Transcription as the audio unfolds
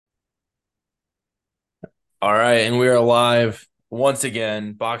All right, and we are live once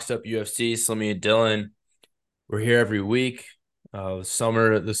again. Boxed Up UFC, Slimmy and Dylan. We're here every week. The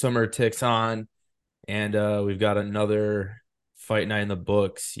summer ticks on, and we've got another fight night in the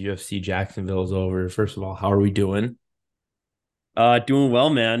books. UFC Jacksonville is over. First of all, how are we doing? Doing well,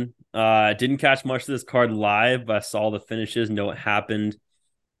 man. Didn't catch much of this card live, but I saw the finishes, know what happened.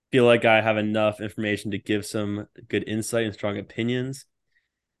 Feel like I have enough information to give some good insight and strong opinions.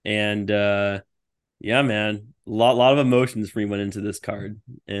 And yeah, man, lot of emotions for me went into this card,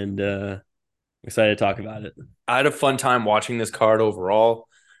 and excited to talk about it. I had a fun time watching this card overall.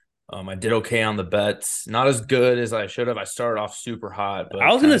 I did okay on the bets. Not as good as I should have. I started off super hot,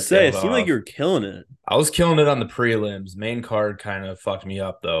 I but was kind gonna of say, it tailed seemed like you off. were killing it. I was killing it on the prelims. Main card kind of fucked me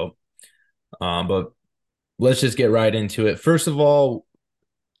up though. But let's just get right into it. First of all,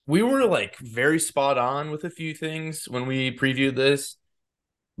 we were like very spot on with a few things when we previewed this,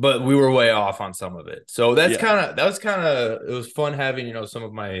 but we were way off on some of it. So Yeah. that was kind of it was fun having, some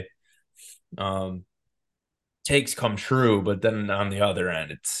of my um takes come true, but then on the other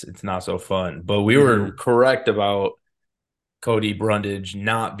end it's not so fun. But we were hmm correct about Cody Brundage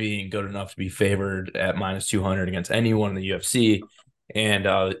not being good enough to be favored at minus 200 against anyone in the UFC. And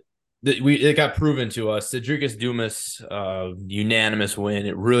it got proven to us. Cedricus Dumas, unanimous win.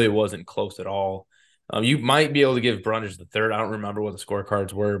 It really wasn't close at all. You might be able to give Brundage the third. I don't remember what the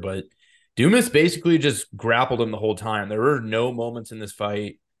scorecards were, but Dumas basically just grappled him the whole time. There were no moments in this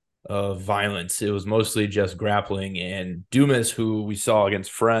fight of violence. It was mostly just grappling. And Dumas, who we saw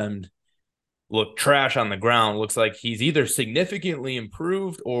against Fremd, look trash on the ground. Looks like he's either significantly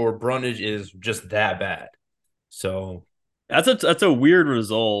improved or Brundage is just that bad. So That's a weird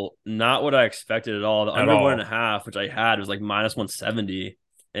result. Not what I expected at all. The at under one and a all. half, which I had, was like minus 170.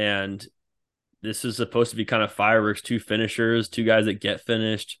 And this is supposed to be kind of fireworks, two finishers, two guys that get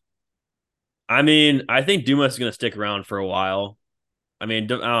finished. I mean, I think Dumas is going to stick around for a while. I mean, I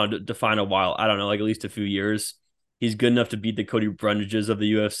don't know, define a while. I don't know, like at least a few years. He's good enough to beat the Cody Brundages of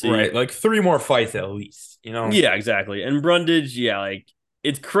the Right. UFC. Like three more fights at least. Yeah, exactly. And Brundage, yeah, like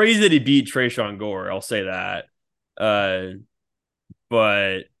it's crazy that he beat Trayshawn Gore. I'll say that. Uh,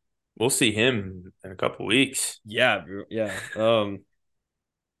 but We'll see him in a couple weeks. yeah, yeah.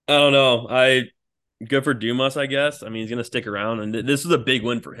 I don't know. I good for Dumas, I guess. I mean, he's gonna stick around, and this is a big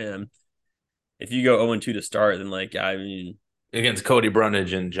win for him. If you go 0-2 to start, then like I mean, Against Cody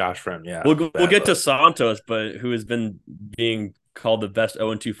Brundage and Josh Friend. Yeah. we'll Bad get to luck. Santos, but who has been being called the best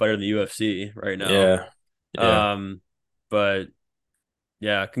 0-2 fighter in the UFC right now. Yeah. Yeah. Um, but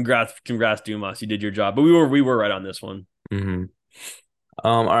yeah, congrats, Dumas. You did your job. But we were right on this one. Mm-hmm.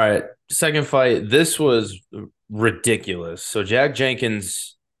 All right. Second fight. This was ridiculous. So Jack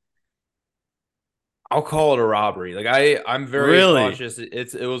Jenkins, I'll call it a robbery. Like I'm very Really? cautious.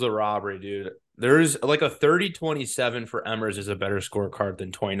 It was a robbery, dude. There's like a 30-27 for Emmers is a better scorecard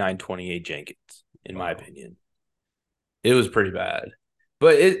than 29-28 Jenkins, in my Wow. opinion. It was pretty bad.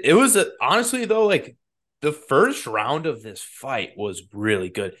 But it was honestly though, like the first round of this fight was really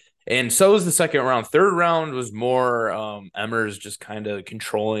good. And so was the second round. Third round was more Emmers just kind of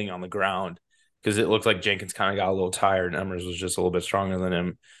controlling on the ground because it looked like Jenkins kind of got a little tired and Emmers was just a little bit stronger than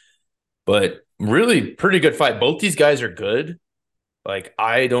him. But really pretty good fight. Both these guys are good. Like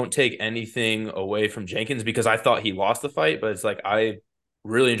I don't take anything away from Jenkins because I thought he lost the fight, but it's like I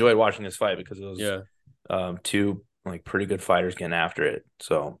really enjoyed watching this fight because it was Yeah. two like pretty good fighters getting after it.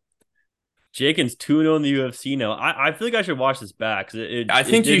 So Jenkins 2-0 in the UFC now. I feel like I should watch this back because I it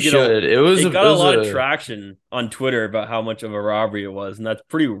think you did get a should. it It got a was lot of a traction on Twitter about how much of a robbery it was, and that's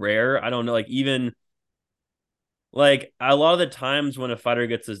pretty rare. I don't know, like even like a lot of the times when a fighter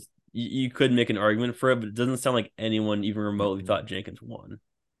gets this, you could make an argument for it, but it doesn't sound like anyone even remotely thought Jenkins won.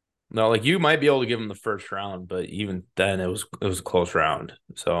 no, like you might be able to give him the first round, but even then it was a close round.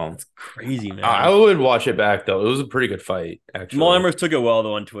 So That's crazy, I man. would watch it back though. It was a pretty good fight Jamal actually. Emmers took it well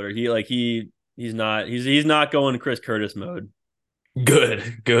though on Twitter. He's not going Chris Curtis mode.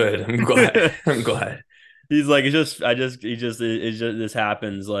 Good, good. I'm glad. I'm glad. He's like, it's just, I just, he just, it's just, this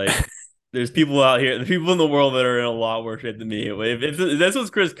happens. Like, there's people out here, the people in the world that are in a lot worse shape than me. If this was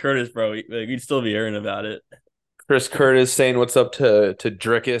Chris Curtis, bro, like, we'd still be hearing about it. Chris Curtis saying what's up to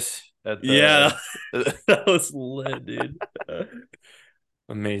Drickus at the Yeah, that was lit, dude.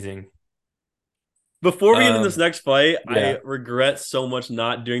 amazing. Before we get into this Um next fight, I yeah, regret so much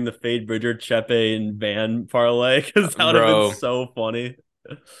not doing the Fade Bridger, Chepe, and Van parlay because that would have been bro. so funny.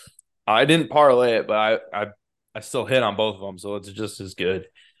 I didn't parlay it, but I still hit on both of them, so it's just as good.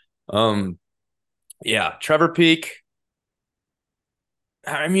 Um, yeah, Trevor Peak.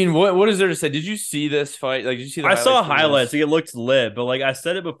 I mean, what is there to say? Did you see this fight? Like, did you see the I highlights saw from highlights. this? Like, it looked lit, but like I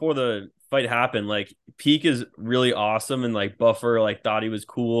said it before the fight happened. Like Peak is really awesome, and like Buffer like thought he was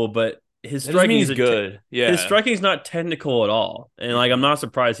cool, but That doesn't mean he's good. his Yeah. striking is not technical at all. And like I'm not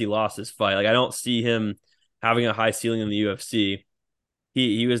surprised he lost this fight. Like I don't see him having a high ceiling in the UFC.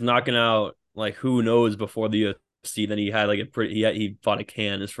 He was knocking out like who knows before the UFC. Then he had like a pretty he fought a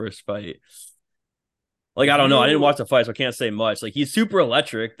can his first fight. Like I don't know. I didn't You watch the fight, so I can't say much. Like he's super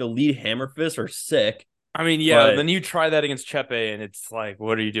electric. The lead hammer fists are sick, I mean, yeah, but then you try that against Chepe, and it's like,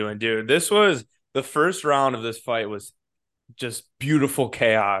 what are you doing, dude? This was the first round of this fight was just beautiful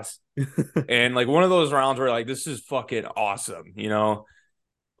chaos. And like one of those rounds where like this is fucking awesome, you know?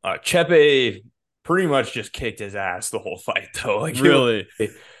 Chepe pretty much just kicked his ass the whole fight though. Like it was really,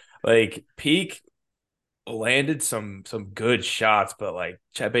 like Peak landed some good shots, but like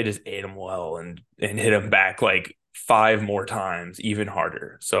Chepe just ate him well and hit him back like five more times, even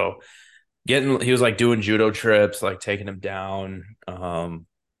harder. So he was like doing judo trips, like taking him down.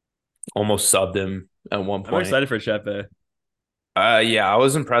 Almost subbed him at one I'm point. excited for Chepe. Yeah, I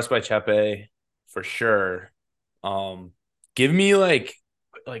was impressed by Chepe for sure. Um, give me like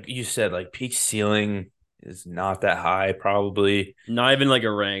you said, like peak ceiling is not that high probably, Not even like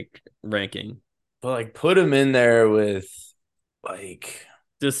a ranking. but like put him in there with like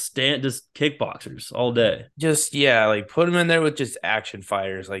Just kickboxers all day. just yeah, like put him in there with just action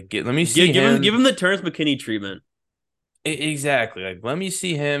fighters. Like let me see Give him him the Terrence McKinney treatment. exactly. Like let me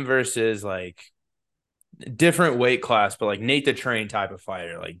see him versus like different weight class, but like Nate the Train type of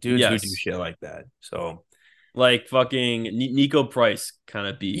fighter, like dudes who do Yes, shit like that. So like fucking Nico Price kind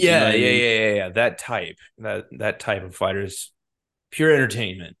of beef. You know yeah, what I yeah, mean? yeah, yeah, yeah. That type, that type of fighter is pure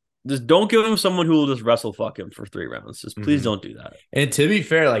entertainment. Just don't give him someone who will just wrestle fuck him for 3 rounds. Just please Mm-hmm. don't do that. And to be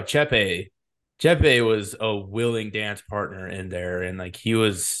fair, like Chepe was a willing dance partner in there, and like he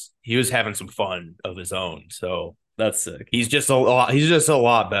was having some fun of his own. So That's sick. he's just a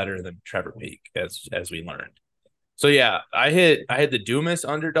lot better than Trevor Peak, as we learned. So yeah, I hit the Dumas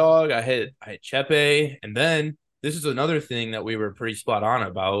underdog. I hit Chepe, and then this is another thing that we were pretty spot on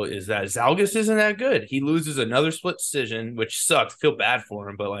about is that Zalgis isn't that good. He loses another split decision, which sucks. I feel bad for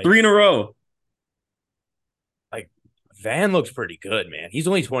him, but like 3 in a row. like Van looks pretty good, man. He's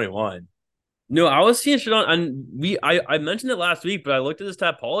only 21. No, I was seeing shit on, and I mentioned it last week, but I looked at his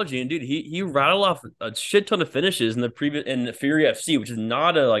topology, and dude, he rattled off a shit ton of finishes in the previous in the Fury FC, which is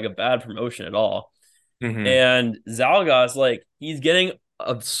not a bad promotion at all. Mm-hmm. And Zalgas, like, he's getting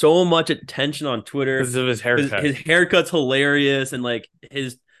so much attention on Twitter. Because of his haircut. His haircut's hilarious, and like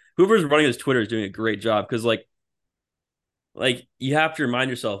his whoever's running his Twitter is doing a great job because like you have to remind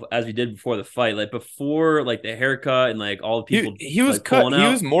yourself, as we did before the fight, like before like the haircut and like all the He people he was like cut. pulling He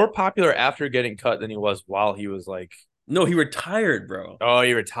was out. more popular after getting cut than he was while he was like, No, he retired, bro. oh,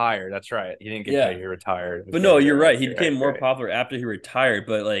 he retired. That's right. He didn't get cut. Yeah. He retired. But Okay, no, you're you're right. right. He You're right. became You're more right. popular after he retired.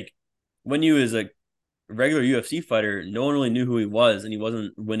 But like when he was a regular UFC fighter, no one really knew who he was, and he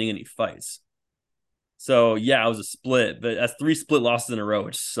wasn't winning any fights. So yeah, it was a split, but that's 3 split losses in a row,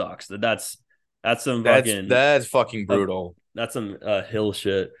 which sucks. That's some That's fucking that's fucking uh, brutal. that's some hill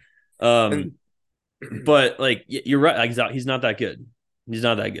shit. And But like you're right. Like, he's not that good. He's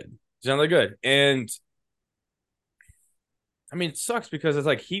not that good. he's not that good. And I mean, it sucks because it's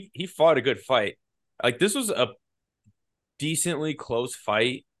like he fought a good fight. Like this was a decently close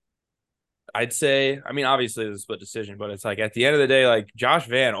fight, I'd say. I mean, obviously it was a split decision, but it's like at the end of the day, like Josh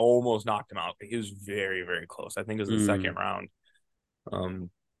Van almost knocked him out. He was very, very close. I think it was the second Mm. round. Um,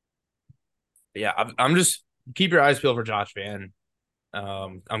 yeah, I'm just keep your eyes peeled for Josh Van.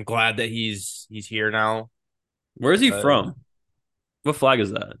 I'm glad that he's here now. Where is he Uh, from? What flag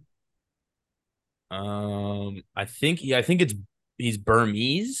is that? I think he's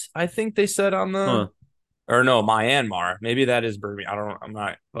Burmese. I think they said on the Huh. or no Myanmar. Maybe that is Burmese. I don't. I'm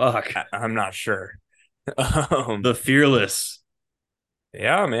not. Fuck. I'm not sure. Um, The fearless.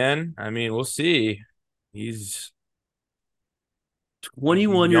 yeah, man. I mean, we'll see. He's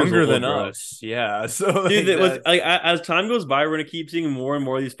 21 years younger old, than bro. us. Yeah. So Dude, like that was that's like as time goes by, we're gonna keep seeing more and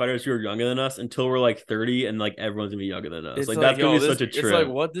more of these fighters who are younger than us until we're like 30, and like everyone's gonna be younger than us. it's Like like that's gonna yo, be this such a it's like trip.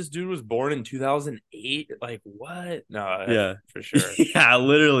 what this dude was born in 2008. Like what? No, that's Yeah. for sure. Yeah,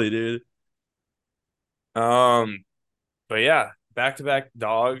 literally, dude. Um, but yeah, back to back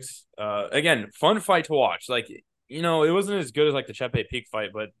dogs. Again, fun fight to watch. Like it wasn't as good as like the Chepe Peak fight,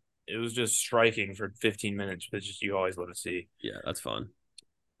 but it was just striking for 15 minutes, which is you always want to see. Yeah, that's fun.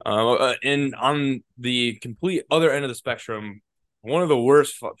 And on the complete other end of the spectrum, one of the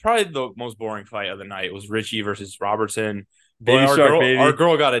worst, probably the most boring fight of the night was Richie versus Robertson. But Baby our Shark, girl, our baby.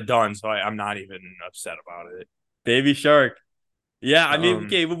 girl got it done, so I'm not even upset about it. Baby Shark. Yeah, I mean, Um,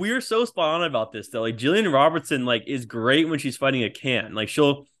 okay, but we were so spot on about this though. Like Jillian Robertson, like, is great when she's fighting a can. Like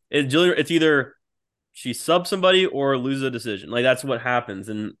it's either she subs somebody or loses a decision. Like that's what happens.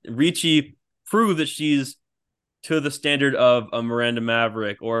 And Ricci proved that she's to the standard of a Miranda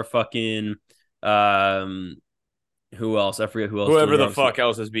Maverick or a fucking um who else? I forget who else whoever Jillian the Robertson. fuck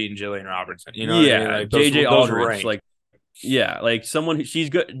else is beating Jillian Robertson. You know what I mean? Yeah, Like JJ those Aldrich. rank. Like yeah, like someone she's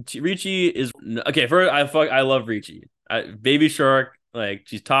good. Ricci is okay. I love Ricci. Baby Shark, like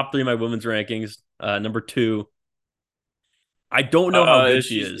she's top 3 in my women's rankings. Number 2. I don't know how good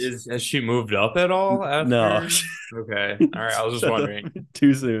she is. Has she moved up at all No, after? Okay, all right. I was just shut up. wondering.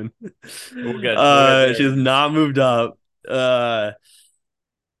 Too soon. We'll get She has there. not moved up. Uh,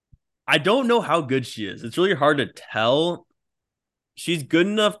 I don't know how good she is. It's really hard to tell. She's good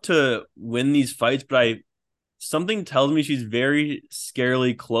enough to win these fights, but I something tells me she's very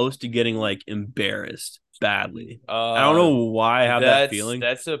scarily close to getting like embarrassed badly. I don't Uh, know why I have that feeling.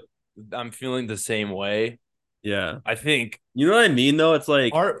 that's a. I'm feeling the same way. Yeah. I think You know what I mean though? It's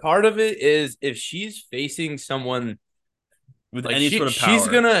like part of it is if she's facing someone with like any sort of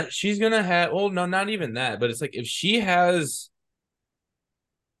power. she's gonna have well no not even that but it's like if she has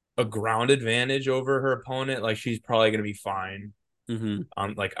a ground advantage over her opponent like she's probably gonna be fine Hmm.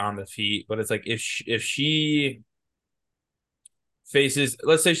 on the feet but it's like if she faces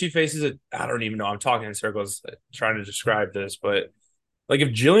let's say she faces a I don't even know I'm talking in circles trying to describe this but like if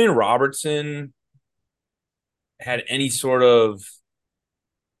Jillian Robertson had any sort of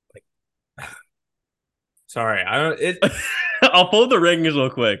like sorry I don't it I'll pull the rankings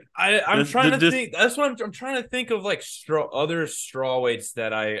real quick. I'm This, trying this, to this think. That's what I'm trying to think of, like other straw weights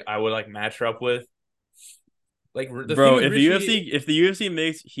that I would like match her up with. Like the thing Bro, with Richie, If the UFC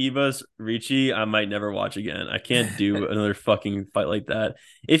makes Hibas Ricci, I might never watch again. I can't do another fucking fight like that.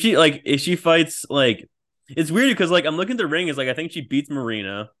 If she fights like it's weird because like I'm looking at the ring is like I think she beats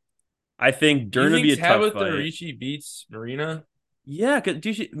Marina. I think do you Dern would think be a tough Tabitha fight. Ricci beats Marina? Yeah, cause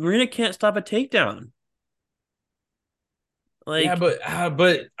Marina can't stop a takedown. Yeah, Like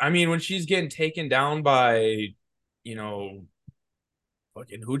but I mean, when she's getting taken down by, you know,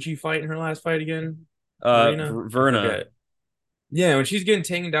 fucking who'd she fight in her last fight again? Marina, I Verna. forget. Yeah, when she's getting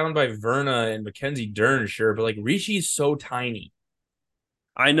taken down by Verna and Mackenzie Dern, sure, but like Ricci's so tiny.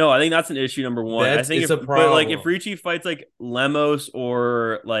 I know. I think that's an issue number one. I That's think it's if a but like if problem. Ricci fights like Lemos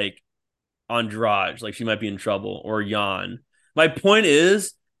or like Andrade, like she might be in trouble, or Jan. My point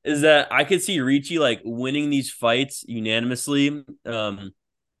is that I could see Ricci like winning these fights unanimously,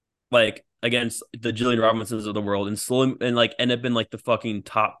 like against the Jillian Robinsons of the world, and slowly and like end up in like the fucking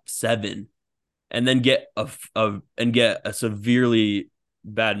top 7, and then get a severely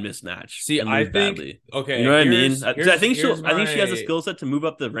bad mismatch See, and I lose think badly. You know okay, what I mean? I think here's I think she has a my skill set to move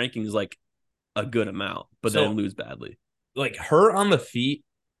up the rankings like a good amount, but then so lose badly. like her on the feet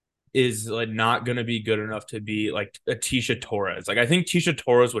is like not gonna be good enough to be like a Tisha Torres. Like I think Tisha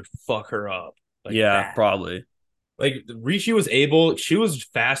Torres would fuck her up like Yeah, that. probably. Like she was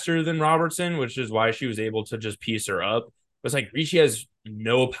faster than Robertson, which is why she was able to just piece her up. But it's like Rishi has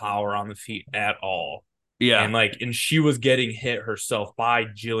no power on the feet at all. Yeah. And she was getting hit herself by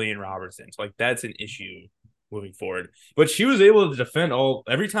Jillian Robertson. So like that's an issue moving forward. But she was able to defend all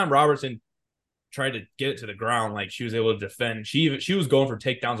every time Robertson tried to get it to the ground, like she was able to defend. She was going for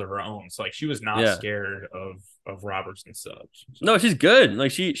takedowns of her own. So like she was not Yeah. scared of Robertson subs. No, So she's good.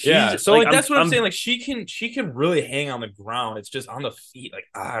 Like yeah, she's so like like that's what I'm saying. I'm Like she can really hang on the ground. It's just on the feet. Like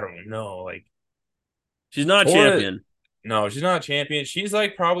I don't know. Like she's not a Torres, champion. no, she's not a champion. She's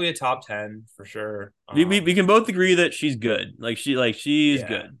like probably a top 10 for sure. We can both agree that she's good. She's Yeah,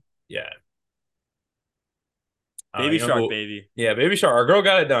 good. yeah. Baby You know shark, who? baby. Yeah, Baby Shark. Our girl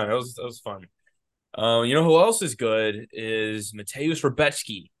got it done. That was fun. You know who else is good is Mateusz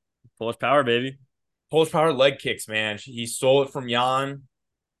Rebecki. Polish power, baby. Polish power leg kicks, man. He stole it from Jan.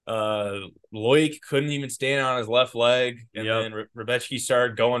 Loic couldn't even stand on his left leg, and Yep. then Rebecki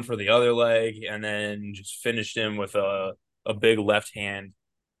started going for the other leg, and then just finished him with a big left hand.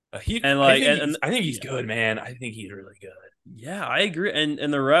 And like I think he's yeah. good, man. I think he's really good. Yeah, I agree.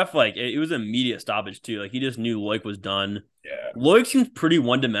 And the ref, like it was an immediate stoppage too. Like he just knew Loic was done. Yeah, Loic seems pretty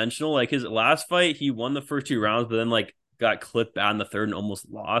one dimensional. Like his last fight, he won the first 2 rounds, but then like got clipped bad in the third and almost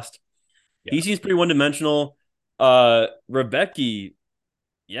lost. yeah. He seems pretty one dimensional. Rebecki,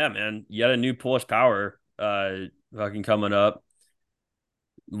 yeah, man, yet a new Polish power fucking coming up.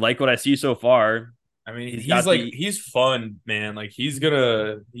 Like what I see so far. I mean, He's got the he's fun, man. Like he's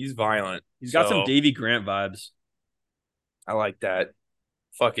violent. he's got some So Davy Grant vibes. I like that.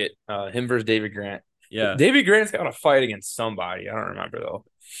 Fuck it. Him versus David Grant. Yeah. David Grant's got to fight against somebody. I don't remember though.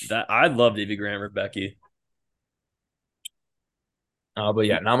 That I love Davy Grant Rebecki. But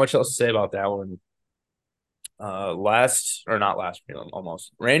yeah, not much else to say about that one. Last or not last,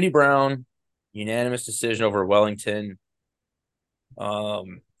 almost. Randy Brown, unanimous decision over Wellington.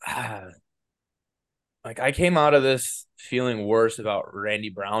 Um, like I came out of this feeling worse about Randy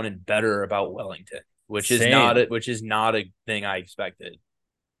Brown and better about Wellington, Same. which is not a thing I expected.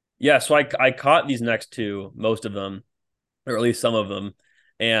 Yeah, so I caught these next two, most of them, or at least some of them,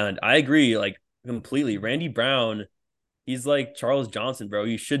 and I agree like completely. Randy Brown, he's like Charles Johnson, bro.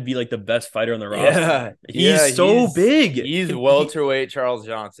 He should be like the best fighter on the roster. Yeah, yeah, He's so big. he's welterweight Charles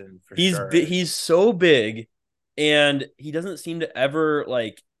Johnson for sure. He's so big, and he doesn't seem to ever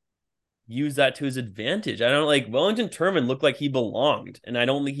like use that to his advantage. I don't like Wellington Turman looked like he belonged, and I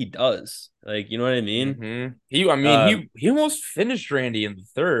don't think he does. Like, you know what I mean? I mean, Uh, he almost finished Randy in the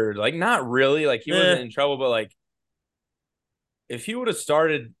third. Like, not really. Like, he wasn't eh. in trouble, but like, if he would have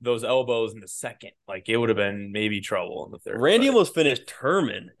started those elbows in the second, like, it would have been maybe trouble in the third. Randy But almost finished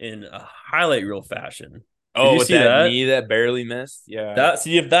Turman in a highlight reel fashion. Did oh, you with see that that? knee that barely missed, yeah, That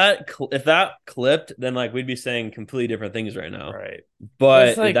see if that clipped, then like we'd be saying completely different things right now. right. But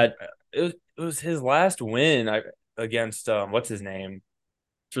it's But like that it was his last win against what's his name,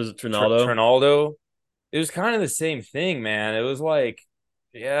 Trinaldo. Trinaldo. It was kind of the same thing, man. It was like,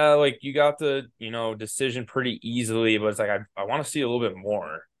 yeah, like you got the decision pretty easily, but it's like I want to see a little bit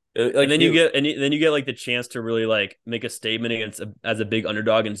more. And Like then you he get then you get like the chance to really like make a statement as a big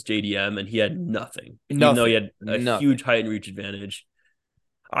underdog against JDM, and he had nothing, even though he nothing, had a huge nothing. height and reach advantage.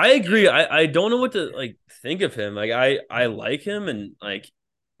 I agree. I don't know what to like think of him. Like I like him, and like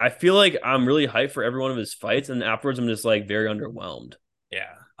I feel like I'm really hyped for every one of his fights, and afterwards I'm just like very underwhelmed.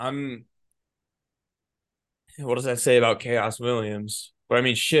 Yeah, I'm. What does that say about Chaos Williams? But I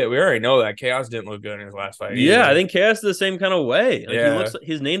mean, shit, we already know that Chaos didn't look good in his last fight Yeah, I either. think Chaos is the same kind of way. Like Yeah.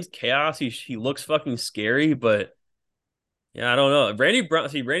 his name's Chaos. He looks fucking scary, but yeah, I don't know. Randy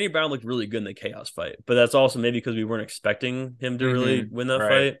Brown looked really good in the Chaos fight, but that's also maybe because we weren't expecting him to really win that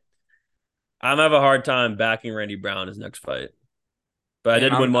Right. fight. I'm have a hard time backing Randy Brown his next fight, but I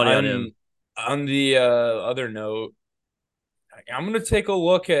And did win money on him. on the other note, I'm gonna take a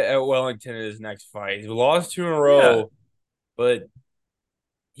look at Wellington in his next fight. He lost two in a Yeah, row, but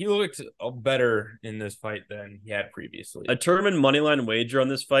he looked better in this fight than he had a previously. tournament moneyline wager on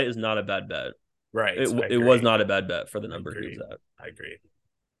this fight is not a bad bet. Right. I It was agree. not a bad bet for the I number he was agree. at. I agree.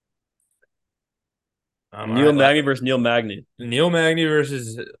 All Neil right. Magny versus Neil Magny. Neil Magny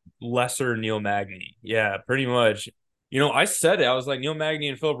versus lesser Neil Magny. Yeah, pretty much. I said it. I was like, Neil Magny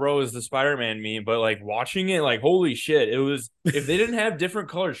and Phil Bro is the Spider-Man meme, but like watching it, like, holy shit. It was, if they didn't have different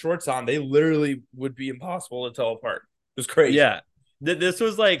colored shorts on, they literally would be impossible to tell apart. It was crazy. Yeah, this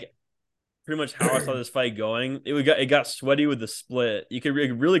was like pretty much how I saw this fight going. It got sweaty with the split. It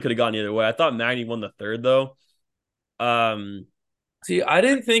really could have gone either way. I thought Magny won the third though. Um, See, I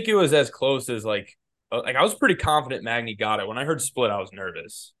didn't think it was as close as like I was pretty confident Magny got it. When I heard split, I was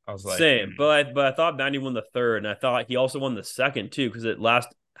nervous. I was like, Same, but I thought Magny won the third, and I thought he also won the second too because like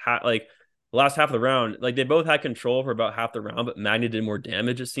last half of the round, like they both had control for about half the round, but Magny did more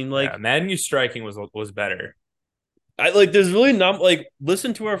damage. It seemed yeah, like Magny's striking was better. I like. There's really not like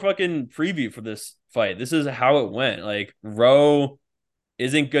listen to our fucking preview for this fight. This is how it went. Like Rowe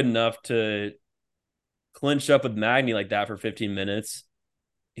isn't good enough to clinch up with Magny like that for 15 minutes.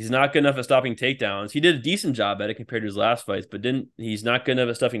 He's not good enough at stopping takedowns. He did a decent job at it compared to his last fights, but didn't he's not good enough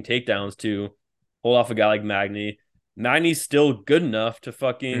at stopping takedowns to hold off a guy like Magny. Magny's still good enough to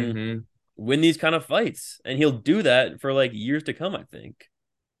fucking Mm-hmm. win these kind of fights, and he'll do that for like years to come. I think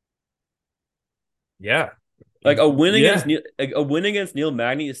Yeah. like Yeah. A win against Neil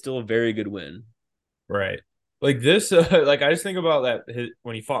Magny is still a very good win. Right. Like this, like I just think about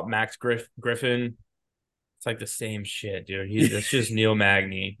when he fought Griffin. It's like the same shit, dude. That's just Neil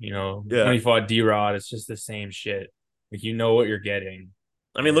Magny. When Yeah, he fought D-Rod, it's just the same shit. Like you know what you're getting,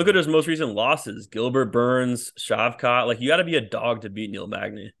 I mean, look at and his most recent losses: Gilbert Burns, Shavkat. Like you got to be a dog to beat Neil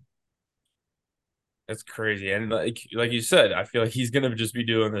Magny. that's crazy. And like you said, I feel like he's gonna just be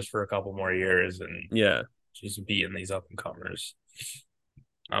doing this for a couple more years and Yeah, just beating these up and comers.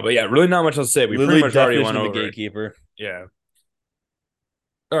 But yeah, really not much else to say. We pretty literally much already definition went of a over it. gatekeeper. Yeah.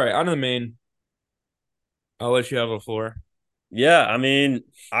 All right, on to the main. I'll let you have the floor. Yeah, I mean,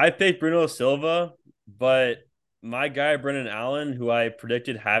 I picked Bruno Silva, but my guy Brennan Allen, who I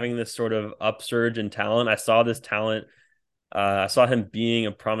predicted having this sort of upsurge in talent, I saw this talent. I saw him being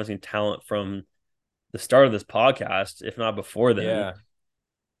a promising talent from the start of this podcast, if not before then. Yeah.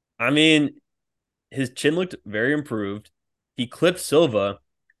 I mean, his chin looked very improved. He clipped Silva,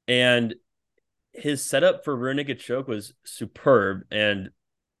 and his setup for rear naked choke was superb. And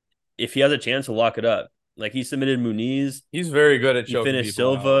if he has a chance to lock it up, Like he submitted Muniz, He's very good at he choking finished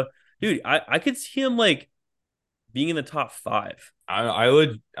people out. Silva. Dude, I could see him like being in the top five.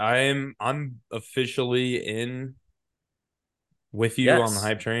 I'm officially in with you on the Yes.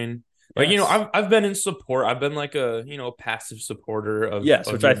 hype train. Like, Yes. I've been in support. I've been like a, passive supporter of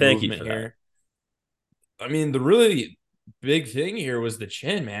Yes, which your I thank you movement for that. here. I mean, the really big thing here was the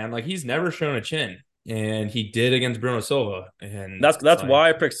chin, man. Like he's never shown a chin, and he did against Bruno Silva, and it's That's like, why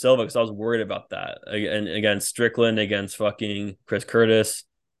I picked Silva because I was worried about that. And against Strickland, against fucking Chris Curtis.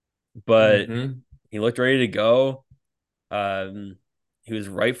 But mm-hmm, he looked ready to go. Um, he was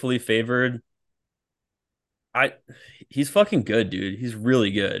rightfully favored. I he's fucking good, dude. He's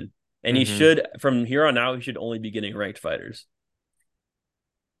really good. And he mm-hmm, should from here on out, he should only be getting ranked fighters.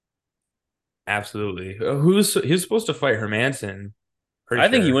 absolutely. He was supposed to fight Hermanson? Pretty I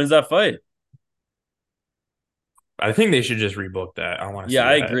think he sure. wins that fight. I think they should just rebook that. I want to Yeah, see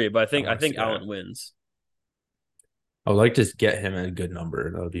I that. agree, but I I want to think see that. Allen wins. I would like to get him at a good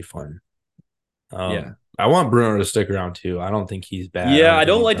number. That would be fun. Yeah. I want Bruno to stick around too. I don't think he's bad. I Yeah, don't I think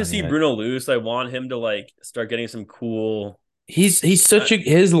don't he's like to done see yet. Bruno lose. I want him to like start getting some cool. He's uh, such a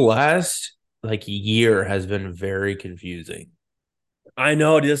his last like year has been very confusing. I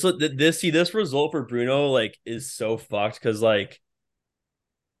know this result for Bruno like is so fucked because like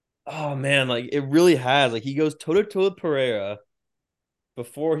oh man like it really has like he goes toe to toe with Pereira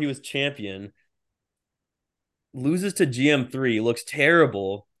before he was champion, loses to GM3, looks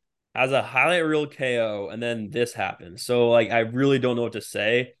terrible, has a highlight reel KO, and then this happens. So like I really don't know what to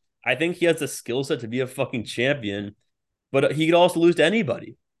say. I think he has the skill set to be a fucking champion, but he could also lose to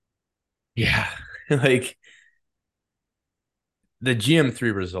anybody. Yeah. Like the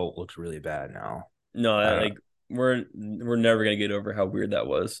GM3 result looks really bad now. No, I don't like we're never gonna get over how weird that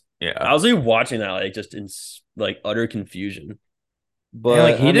was. I yeah. was like watching that like just in like utter confusion. And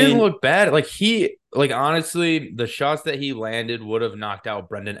like But he I didn't mean, look bad. Like he like honestly, the shots that he landed would have knocked out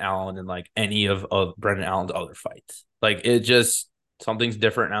Brendan Allen in like any of Brendan Allen's other fights. Like it just something's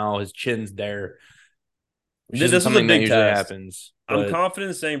different now. His chin's there, which isn't this was a something that big usually test. happens. I'm But confident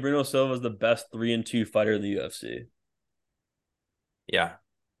in saying Bruno Silva is the best 3-2 fighter in the UFC. yeah,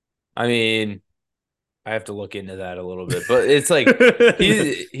 I mean, I have to look into that a little bit. But it's like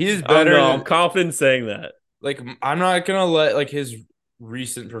he's I'm better no, I'm than confident in saying that. like I'm not gonna let like his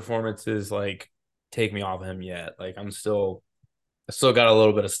recent performances like take me off him yet. Like I still got a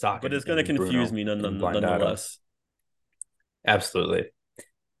little bit of stock But it's gonna in confuse Bruno me in blind item. nonetheless. Absolutely.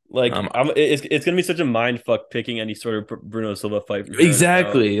 Like Um, it's gonna be such a mind fuck picking any sort of Bruno Silva fight from here on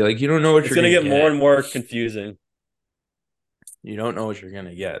out. exactly. Like you don't know what It's you're gonna gonna get more get. and more confusing You don't know what you're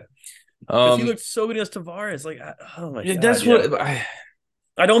gonna get. because he Um, looked so good against Tavares. Like, oh my yeah, god, that's yeah. what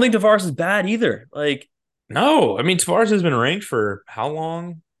I don't think Tavares is bad either. Like, no. I mean, Tavares has been ranked for how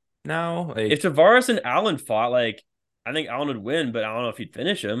long now? if Like, Tavares and Allen fought, like, I think Allen would win, but I don't know if he'd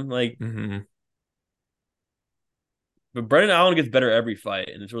finish him. Like, mhm. but Brendan Allen gets better every fight,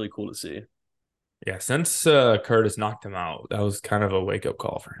 and it's really cool to see. Yeah. Since Curtis knocked him out, that was kind of a wake up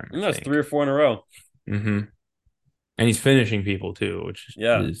call for him. And I that's three think. or four in a row. Hmm. And he's finishing people too, which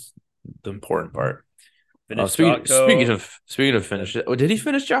Yeah. is the important part. Finished Speaking Jocko. of Yeah. finish, oh, did he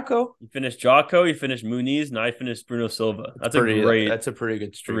finish Jocko? You finished Jocko, you finished Muniz, now you finished Bruno Silva. It's That's a pretty. great That's a pretty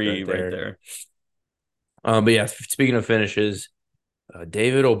good streak three right right there. there. But yeah, speaking of finishes,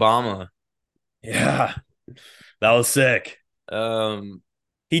 David Obama. Yeah. That was sick. Um,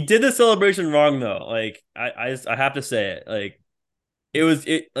 He did the celebration wrong though. Like I have to say it. Like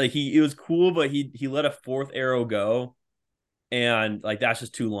it like he it was cool, but he let a fourth arrow go, and like that's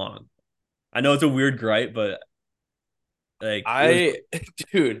just too long. I know it's a weird gripe, but like it was I,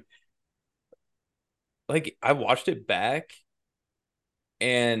 dude, like I watched it back,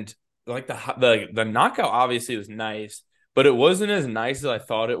 and like the knockout obviously was nice, but it wasn't as nice as I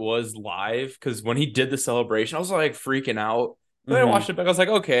thought it was live. Because when he did the celebration, I was like freaking out. But then I watched mhm. it back. I was like,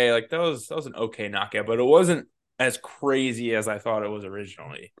 okay, like that was an okay knockout, but it wasn't as crazy as I thought it was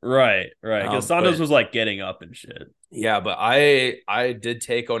originally. Right. Because Santos But was like getting up and shit. yeah, but I did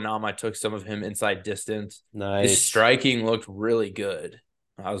take Onama. I took some of him inside distance. His Nice. striking looked really good.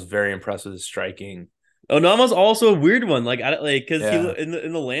 I was very impressed with his striking. Onama's also a weird one. Like I like because he Yeah. in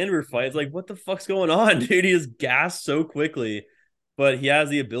the Landwehr fight, it's like what the fuck's going on, dude? He is gassed so quickly, but he has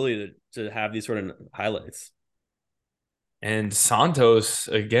the ability to have these sort of highlights. And Santos,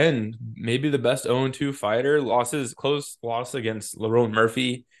 again, maybe the best 0-2 fighter, lost his close loss against Lerone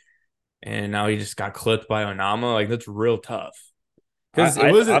Murphy. And now he just got clipped by Onama. Like, that's real tough. Because I'm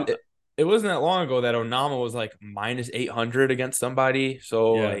it wasn't that long ago that Onama was like minus 800 against somebody.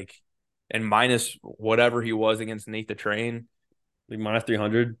 So, yeah like, and minus whatever he was against Nate the Train. like minus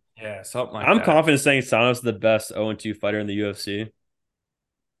 300. Yeah, something like I'm that. confident saying Sanos is the best 0-2 fighter in the UFC.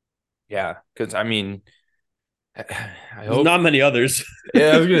 Yeah, because I mean, I There's hope. not many others,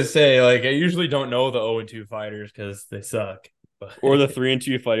 Yeah, I was gonna say like I usually don't know the 0-2 fighters because they suck. But or the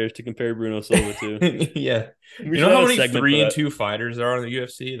 3-2 fighters to compare Bruno Silva to. yeah, We you should know have how a many segment for three and that. two fighters there are in the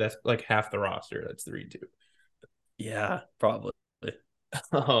UFC? That's like half the roster. That's 3-2. Yeah, probably.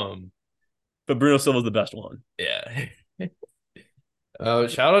 Um, But Bruno Silva's the best one. yeah.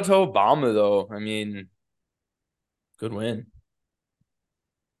 Shout out to Obama though. I mean, good win.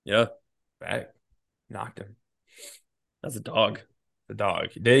 Yeah, Back knocked him. that's a dog. The dog.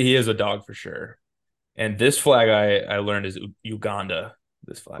 He is a dog for sure. And this flag I learned is Uganda.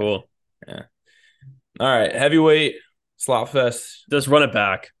 This flag. Cool. Yeah. All right. Heavyweight slot fest. Just run it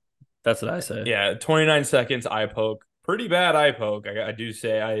back. That's what I say. Yeah. 29 seconds eye poke. Pretty bad eye poke. I do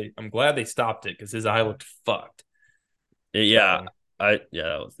say I'm glad they stopped it because his eye looked fucked. Yeah, So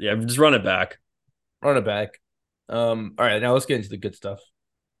just run it back. run it back. All right, now let's get into the good stuff.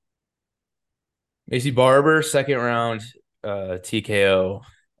 Macy Barber, second round, TKO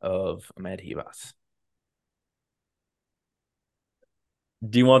of Ahmed Hibas.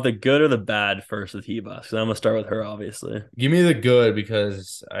 Do you want the good or the bad first with Hibas? Because I'm gonna start with her, obviously. Give me the good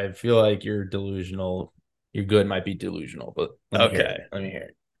because I feel like you're delusional. Your good might be delusional, but let me hear it. Okay. Let me hear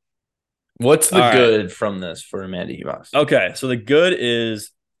it. What's All the right. good from this for Amanda Hibas? Okay. So the good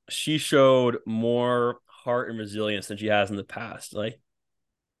is she showed more heart and resilience than she has in the past. Like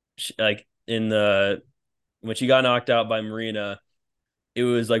in the when she got knocked out by Marina, it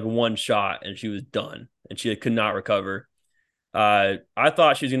was like one shot and she was done and she could not recover. I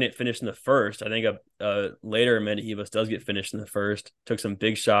thought she was going to get finished in the first. I think later Amanda Hibas does get finished in the first. Took some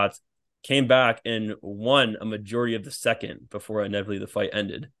big shots, came back and won a majority of the second before inevitably the fight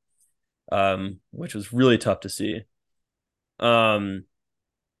ended, which was really tough to see. Um,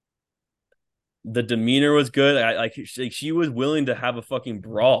 the demeanor was good. She was willing to have a fucking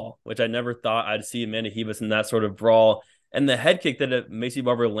brawl, which I never thought I'd see Amanda Hibas in that sort of brawl. And the head kick that Macy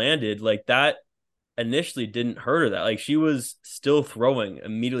Barber landed, like that initially didn't hurt her that. Like she was still throwing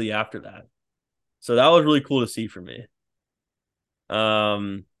immediately after that. So that was really cool to see for me.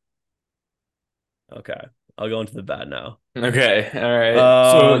 Um, okay. I'll go into the bad now. Okay, all right.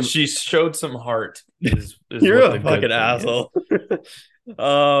 So Um, she showed some heart. Is you're what a the fucking good thing is. asshole.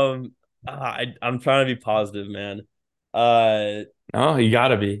 I'm trying to be positive, man. Uh, Oh, you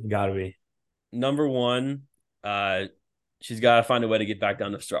gotta be. You gotta be. Number one, uh, she's got to find a way to get back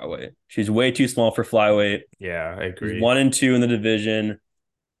down to strawweight. She's way too small for flyweight. Yeah, I She's agree. 1-2 in the division.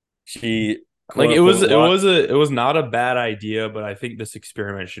 She Like quote unquote lost. it was not a bad idea, but I think this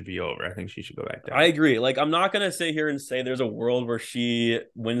experiment should be over. I think she should go back I down. agree. Like, I'm not gonna sit here and say there's a world where she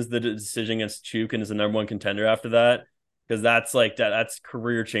wins the decision against Chuk and is the number one contender after that, because that's like that's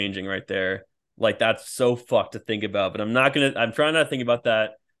career changing right there. Like, that's so fucked to think about. But I'm not gonna. I'm trying not to think about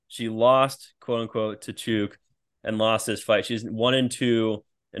that. She lost, quote unquote, to Chuk and lost this fight. She's 1-2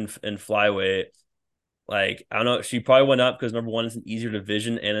 in flyweight. Like, I don't know. She probably went up because number one, it's an easier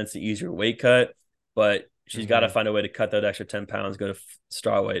division and it's an easier weight cut. But she's got to Hmm. find a way to cut that extra 10 pounds, go to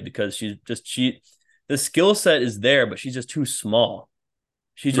strawweight because the skill set is there, but she's just too small.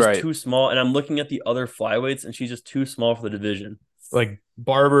 She's just Right. too small. And I'm looking at the other flyweights and she's just too small for the division. Like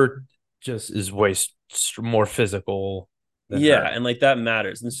Barber just is more physical than Yeah. her. And like that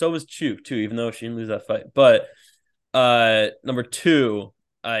matters. And so was Chuk too, even though she didn't lose that fight. But number two,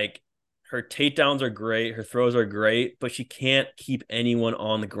 like her takedowns are great, her throws are great, but she can't keep anyone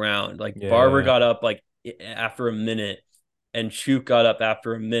on the ground. Like Barber Yeah. got up like after a minute, and Chuk got up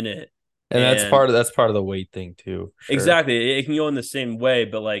after a minute, And and that's part of the weight thing too, for sure. exactly it can go in the same way.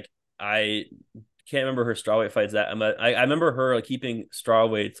 But like I can't remember her strawweight fights that I remember her like keeping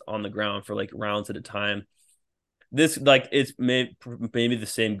strawweights on the ground for like rounds at a time. This like it's maybe the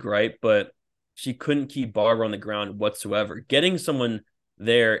same gripe, but she couldn't keep Barber on the ground whatsoever. Getting someone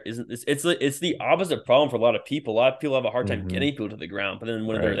there isn't it's the opposite problem for a lot of people. A lot of people have a hard time Hmm. getting people to the ground, but then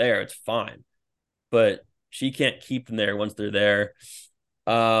when they're Right. there, it's fine. But she can't keep them there once they're there.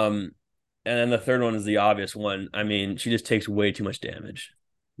 Um, and then the third one is the obvious one. I mean, she just takes way too much damage,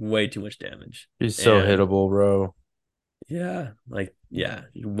 way too much damage, She's so and hittable, bro. yeah,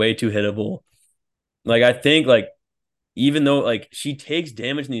 way too hittable. Like I think like even though like she takes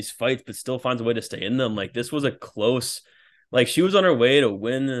damage in these fights, but still finds a way to stay in them. Like this was a close, like she was on her way to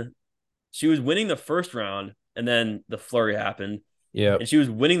win. She was winning the first round, and then the flurry happened, and Yep. she was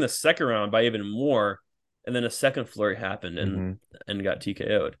winning the second round by even more, and then a second flurry happened Hmm. and got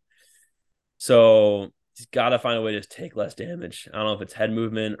TKO'd. So she's got to find a way to take less damage. I don't know if it's head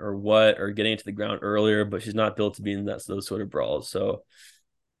movement or what, or getting into the ground earlier, but she's not built to be in those sort of brawls. So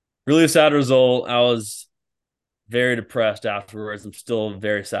Really sad result. I was very depressed afterwards. I'm still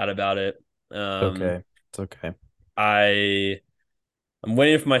very sad about it. Um, Okay. It's okay. I I'm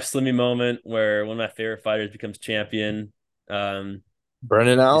waiting for my Slimmy moment where one of my favorite fighters becomes champion. Um,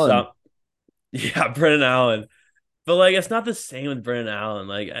 Brendan we Allen. saw, yeah, Brennan Allen, but like it's not the same with Brennan Allen.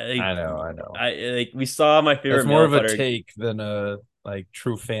 I know, I know. Like we saw my That's favorite more male of a fighter take than a like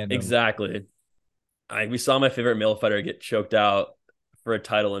true fandom. exactly. We saw my favorite male fighter get choked out for a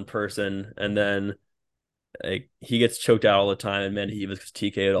title in person, and then like he gets choked out all the time, and man, he was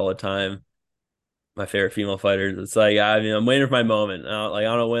TK'd all the time. My favorite female fighters. It's like I'm waiting for my moment. I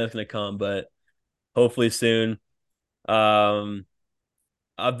don't know when it's gonna come, but hopefully soon. Um,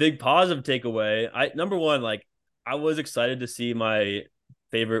 a big positive takeaway. I number one, like I was excited to see my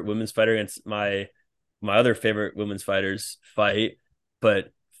favorite women's fighter against my other favorite women's fighters fight,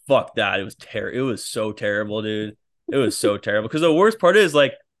 but fuck that. It was terrible. It was so terrible, dude. It was so terrible. Because the worst part is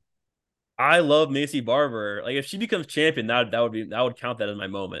like I love Macy Barber. Like if she becomes champion, that would count that as my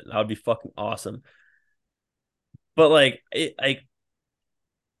moment. That would be fucking awesome. But like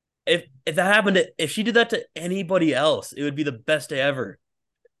if that happened if she did that to anybody else, it would be the best day ever.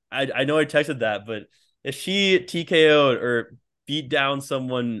 I know I texted that, but if she TKO'd or beat down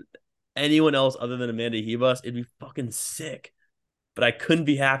anyone else other than Amanda Hebus, it'd be fucking sick. But I couldn't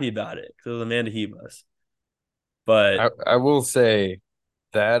be happy about it because it was Amanda Hebus. But I will say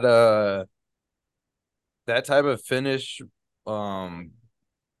that that type of finish, um,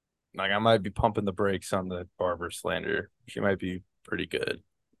 like I might be pumping the brakes on the Barber slander. She might be pretty good.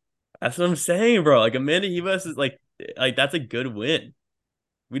 that's what I'm saying, bro. Like Amanda Hebus is like that's a good win.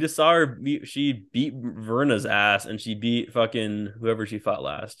 We just saw her she beat Verna's ass and she beat fucking whoever she fought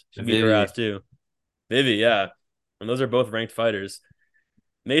last. She beat her ass Vivi, too. Vivi, yeah. And those are both ranked fighters.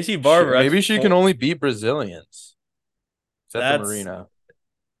 Macy Barber, maybe she can only beat Brazilians, except for that's Marina.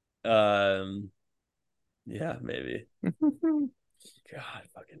 um yeah, maybe. God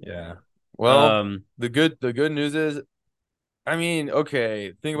fucking Yeah. damn. Well, Um the good news is, I mean,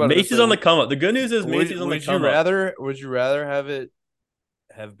 okay, think about it this Macy's way. on the come up. The good news is Would Macy's on the would you come up. rather have it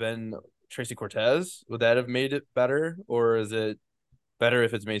have been Tracy Cortez? Would that have made it better, or is it better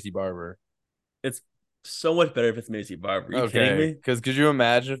if it's Macy Barber? It's so much better if it's Macy Barber. Are you kidding Okay, me? because could you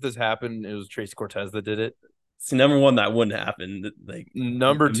imagine if this happened? It was Tracy Cortez that did it. See, number one, that wouldn't happen. Like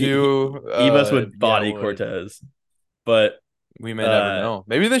Number two, Ebus would yeah, it body would. Cortez. But We may never uh know.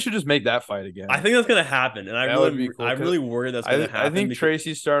 Maybe they should just make that fight I again. think that's gonna happen. And That would be cool. I'm Cause really worried that's gonna I happen think because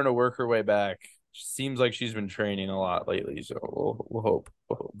Tracy's starting to work her way back. Seems like she's been training a lot lately, so we'll hope.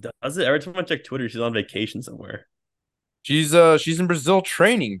 We'll hope. does it every time I check Twitter, she's on vacation somewhere. She's in Brazil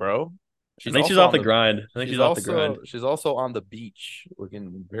training, bro. I She's think she's also off on the the grind. I think she's off the grind. she's also on the beach,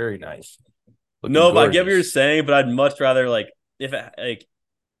 looking very nice, looking No, but I get what you're gorgeous. saying, but I'd much rather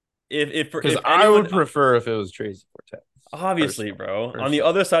Because if I anyone would prefer if it was Tracy Cortez, obviously, personally. bro. On the Personally,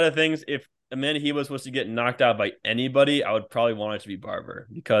 other side of things, if Amanda Hebus was to get knocked out by anybody, I would probably want it to be Barber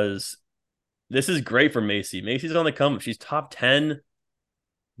because this is great for Macy. Macy's on the come. She's top 10.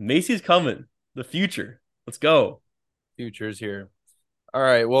 Macy's coming. The future. Let's go. future's here. All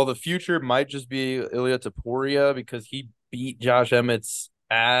right. Well, the future might just be Ilya Taporia because he beat Josh Emmett's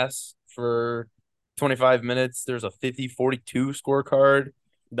ass for 25 minutes. There's a 50-42 scorecard.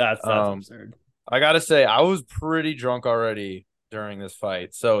 That's Um, absurd. I gotta say, I was pretty drunk already during this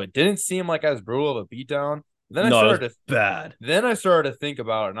fight, so it didn't seem like as brutal of a beatdown. Then I No, it was started to bad. think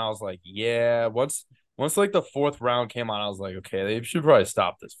about it, and I was like, yeah, once like the fourth round came on, I was like, okay, they should probably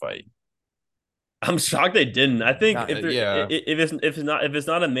stop this fight. I'm shocked they didn't. I think Yeah, if it's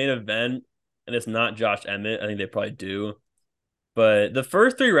not a main event and it's not Josh Emmett, I think they probably do. But the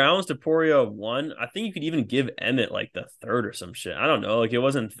first three rounds, Taporia won. I think you could even give Emmett like the third or some shit. I don't know. Like it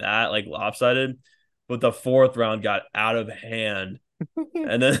wasn't that like lopsided, but the fourth round got out of hand,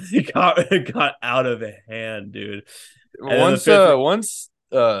 and then it got out of hand, dude. And then the fifth, once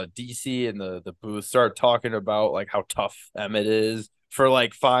DC and the booth started talking about like how tough Emmett is for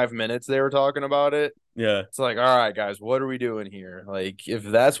like 5 minutes, they were talking about it. yeah, It's like, all right, guys, what are we doing here? Like, if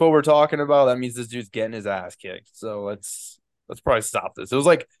that's what we're talking about, that means this dude's getting his ass kicked. So let's probably stop this. It was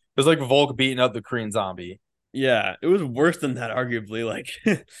like Volk beating up the Korean Zombie. yeah, it was worse than that, arguably. Like,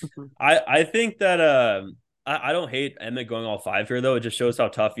 I think that I don't hate Emmett going all five here though. It just shows how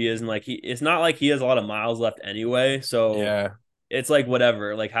tough he is, and like it's not like he has a lot of miles left anyway. So Yeah, it's like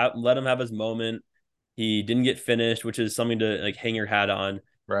whatever. Like let him have his moment. He didn't get finished, which is something to like hang your hat on.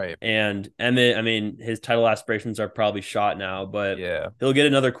 right. And Emmett, I mean, his title aspirations are probably shot now, but Yeah, he'll get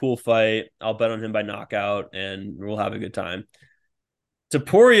another cool fight. I'll bet on him by knockout, and we'll have a good time.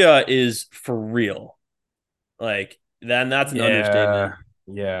 Taporia is for real. Like then that's an yeah, understatement.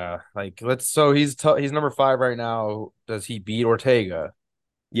 Yeah, like he's number 5 right now. Does he beat Ortega?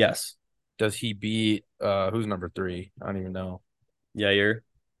 Yes. Does he beat who's number 3? I don't even know. Yeah, you're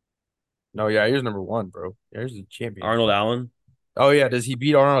No, yeah, he's number 1, bro. Here's the champion. Arnold Allen. Oh yeah, does he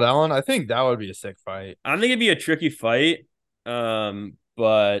beat Arnold Allen? I think that would be a sick fight. I think it'd be a tricky fight.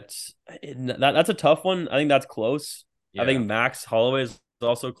 But that's a tough one. I think that's close. I Yeah. think Max Holloway is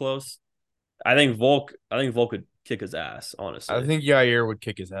also close. I think Volk could kick his ass, I honestly. think Yair would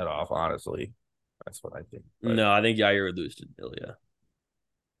kick his head off, honestly. That's what I think. But No, I think Yair would lose to Ilya.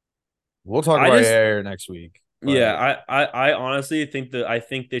 we'll talk I about just Yair next week. Yeah, But I honestly think that I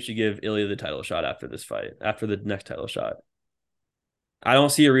think they should give Ilya the title shot after this fight, after the next title shot. I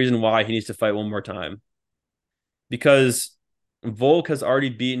don't see a reason why he needs to fight one more time because Volk has already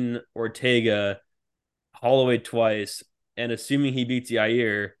beaten Ortega, Holloway twice, and assuming he beats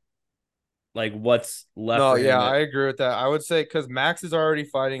Yair, like what's left no, for yeah, him at I agree with that. I would say because Max is already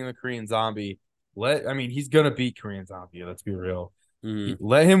fighting the Korean Zombie. I mean, he's gonna beat Korean Zombie. Let's be real. Mhm.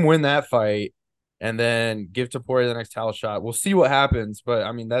 Let him win that fight, and then give Taporia the next title shot. We'll see what happens. But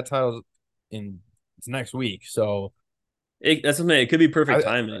I mean, that title's in it's next week, so That's something. It could be perfect I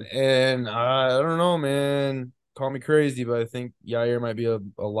timing. I don't know, man. Call me crazy, but I think Yair might be a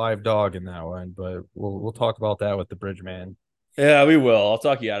live dog in that one. But we'll talk about that with the bridge man. Yeah, we will. I'll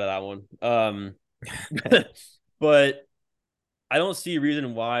talk you out of that one. But I don't see a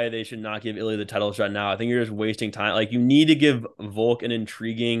reason why they should not give Ilya the title shot now. I think you're just wasting time. Like you need to give Volk an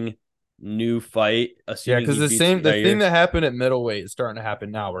intriguing new fight, Yeah, assuming because he beats the thing Yair. that happened at middleweight is starting to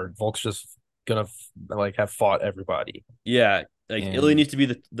happen now, where Volk's just gonna like have fought everybody, Yeah, like Ilya and needs to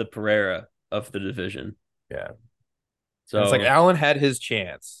be the Pereira of the division. yeah, and it's like So, Allen had his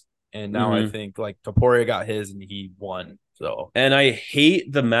chance, and now I mhm. think like Topuria got his and he won. So And I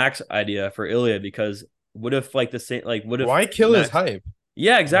hate the Max idea for Ilya because what if like the same like what if why kill his Max? hype?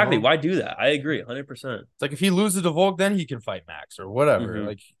 Yeah, You exactly. know, Why do that? I agree, 100%. it's like if he loses to Volk, then he can fight Max or whatever. Mm-hmm.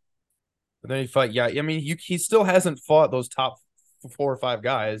 Like but then he fight. Yeah, I mean, he still hasn't fought those top 4 or 5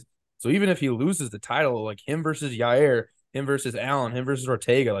 guys. So even if he loses the title, like him versus Yair, him versus Allen, him versus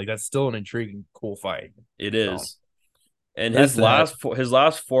Ortega, like that's still an intriguing, cool fight. It So is. And that's that. his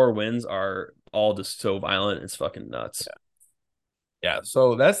last four wins are all just so violent. It's fucking nuts. Yeah.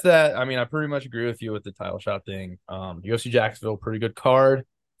 So that's that. I mean, I pretty much agree with you with the title shot thing. UFC Jacksonville, pretty good card.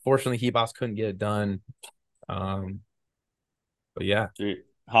 Fortunately, Hebos couldn't get it done. Um, but yeah, Should we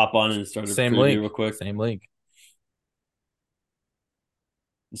hop on and start a same preview link, real quick? same link.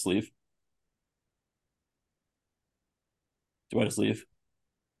 Just leave. Do I just leave?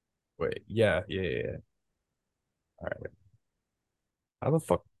 Wait, yeah. All right. How the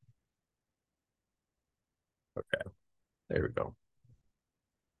fuck? Okay, there we go.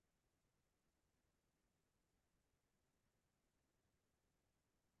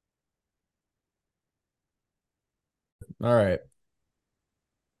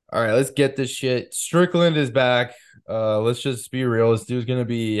 All right, let's get this shit. Strickland is back. Let's just be real. This dude's gonna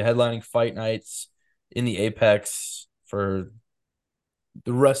be headlining fight nights in the Apex for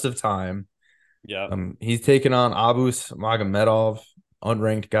the rest of time. Yeah. He's taking on Abus Magomedov,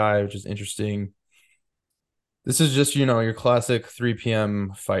 unranked guy, which is interesting. This is just, your classic 3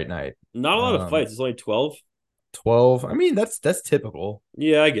 p.m. fight night. Not a lot of Um, fights. It's only 12. 12. I mean, that's typical.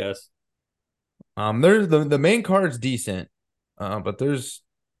 Yeah, I guess. There's the main card's decent. But there's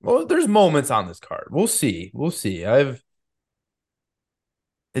moments on this card. We'll see. We'll see.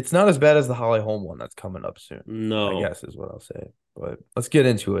 It's not as bad as the Holly Holm one that's coming up soon, I No. guess is what I'll say. But let's get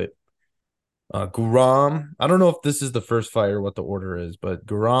into it. Guram. I don't know if this is the first fight or what the order is, but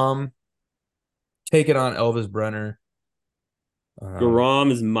Guram taking on Elvis Brenner. Um,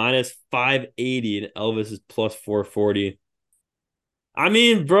 Garam is minus 580 and Elvis is plus 440. I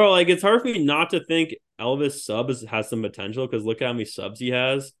mean, bro, like it's hard for me not to think Elvis has some potential because look how many subs he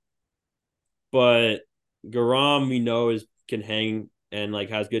has. But Garam, we know is can hang and like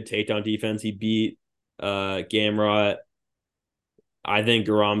has good takedown defense. He beat Gamrot. I think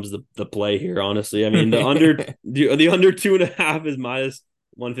Garam's the play here, honestly. I mean, the under 2.5 is minus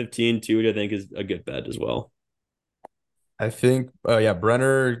 115 too, which I think is a good bet as well. I think, yeah,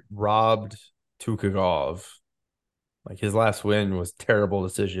 Brenner robbed Tukagov. Like his last win was terrible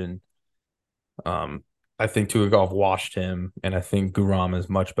decision. Um, I think Tukagov washed him, and I think Guram is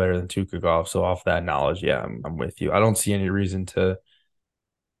much better than Tukagov. So off that knowledge, yeah, I'm with you. I don't see any reason to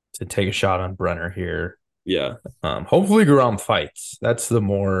take a shot on Brenner here. Yeah. Hopefully Guram fights. That's the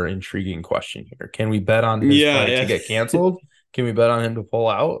more intriguing question here. Can we bet on his Yeah, fight to get yeah. canceled? Can we bet on him to pull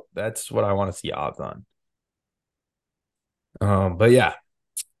out? That's what I want to see odds on. But yeah,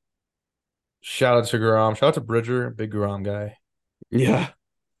 shout out to Guram. Shout out to Bridger, big Guram guy. Yeah.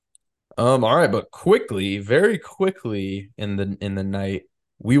 All right, but quickly, very quickly in the night,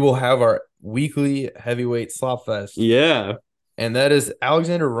 we will have our weekly heavyweight slop fest, Yeah. and that is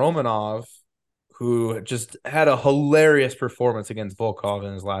Alexander Romanov, who just had a hilarious performance against Volkov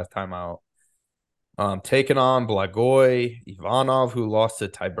in his last time out. Taking on Blagoy Ivanov, who lost to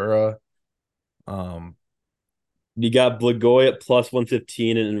Tybura. Um, You got Blagoy at plus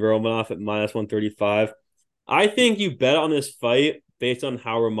 115 and Romanov at minus 135. I think you bet on this fight based on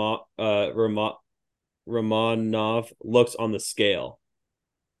how Romanov looks on the scale.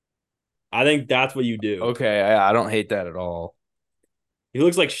 I think that's what you do. okay, I don't hate that at all. If he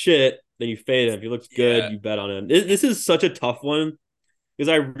looks like shit, then you fade him. If he looks good, Yeah, you bet on him. This is such a tough one because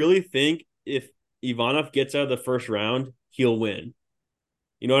I really think if Ivanov gets out of the first round, he'll win.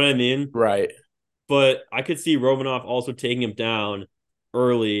 You know what I mean? right. But I could see Romanov also taking him down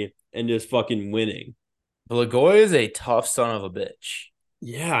early and just fucking winning. Blagoy is a tough son of a bitch.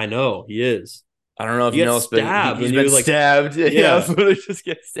 Yeah, I know. He is. I don't know if He you got know this, but stabbed he's when he been was like, stabbed. Yeah, I was yeah. literally just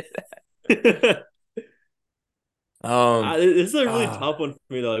gonna say that. This is a really Ah, tough one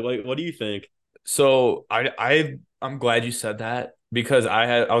for me though. Like, what do you think? so I'm glad you said that because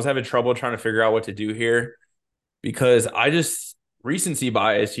I was having trouble trying to figure out what to do here because I just recency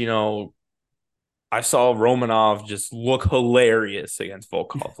bias, I saw Romanov just look hilarious against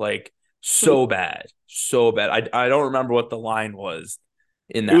Volkov, like so bad, so bad. I don't remember what the line was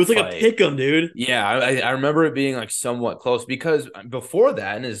in It that was like a fight. pick 'em, dude. Yeah, I remember it being like somewhat close because before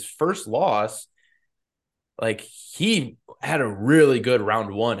that, in his first loss, like he had a really good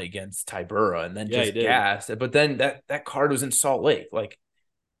round one against Tybura and then Yeah, he just did. gassed. But then that card was in Salt Lake. Like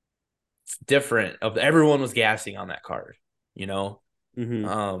it's different. Of everyone was gassing on that card, you know. Hmm.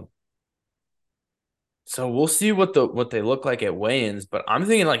 Um, so we'll see what they look like at weigh-ins. But I'm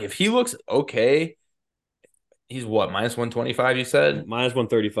thinking like if he looks okay, he's what minus 125. You said Minus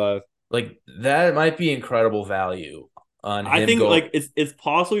 135. like that might be incredible value on I him think go. like it's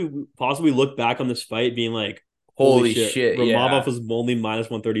possibly look back on this fight being like, holy Holy shit, shit, Ramavov yeah. was only minus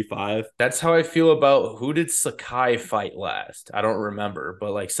 135. That's how I feel about who did Sakai fight last? I don't remember,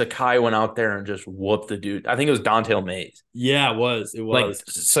 but like Sakai went out there and just whooped the dude. I think it was Dante Mays. Yeah, it was. It Like was.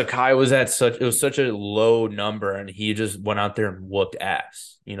 Sakai was at such it was such a low number and he just went out there and whooped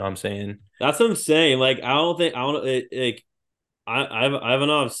ass. You know what I'm saying? That's what I'm saying. Like, I don't like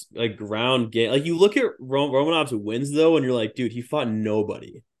Ivanov's like ground game. Like you look at Romanov's wins though, and you're like, dude, he fought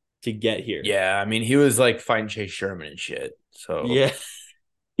nobody to get here. Yeah, I mean he was like fighting Chase Sherman and shit. So Yeah,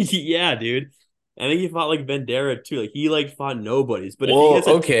 yeah, dude. I think he fought like Bandera too. Like he like fought nobodies. But if he well, gets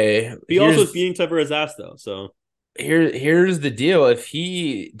a, okay. he also was beating Tybura's ass though. So Here's the deal. If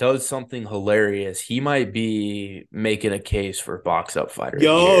he does something hilarious, he might be making a case for box up fighter of the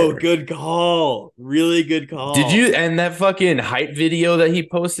yo, year. good call. Really good Did call. you and that fucking hype video that he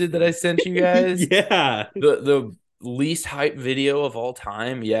posted that I sent you guys? Yeah, The least hype video of all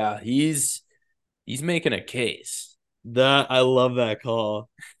time. Yeah, he's making a case. that I love that call.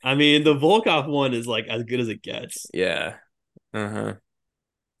 I mean, the Volkov one is like as good as it gets. Yeah. Uh-huh.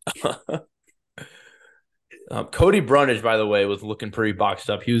 Cody Brundage, by the way, was looking pretty boxed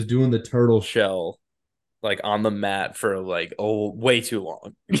up. He was doing the turtle shell like on the mat for like way too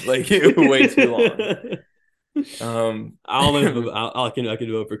long. Like way too long. I don't know if I can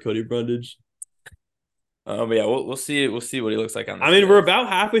do it for Cody Brundage. Yeah, we'll see what he looks like on the I mean, we're scales. about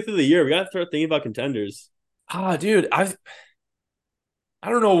halfway through the year. We got to start thinking about contenders. Dude, I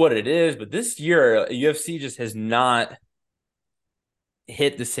don't know what it is, but this year UFC just has not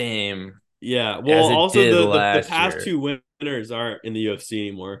hit the same Yeah. Well, as it also did the last past year. two winners aren't in the UFC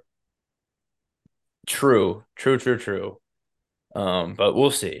anymore. True, true, true, true. But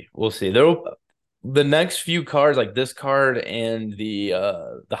we'll see. We'll see. The next few cards, like this card and the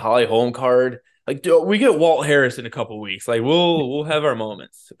Holly Holm card, like we get Walt Harris in a couple weeks. Like we'll have our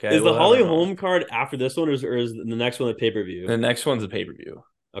moments. Okay, Is the we'll have Holly our moments. Holm card after this one, or is the next one the pay per view? The next one's a pay-per-view.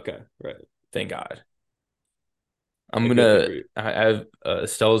 Okay, right. Thank God. A good pay per view. I have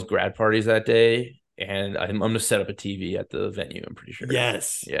Stella's grad parties that day, and I'm gonna set up a TV at the venue. I'm pretty sure.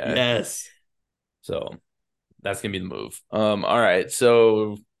 Yes. Yeah, Yes. so that's gonna be the move. All right.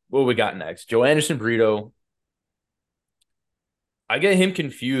 So what we got next? Joe Anderson Brito. I get him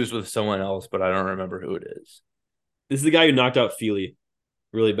confused with someone else, but I don't remember who it is. This is the guy who knocked out Feely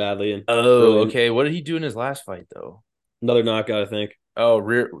really badly and Oh, early. okay. What did he do in his last fight though? Another knockout, I think. Oh,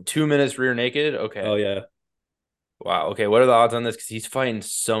 rear 2 minutes rear naked. Oh Okay. yeah. Wow. Okay. What are the odds on this? Because he's fighting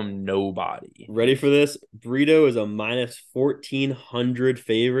some nobody. Ready for this? Brito is a minus 1,400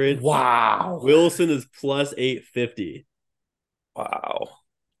 favorite. Wow. Wilson is plus 850. Wow.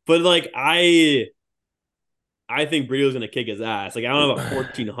 But like I think Brito's gonna kick his ass. Like I don't know about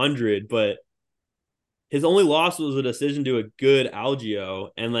 1400, but his only loss was a decision to a good Algio,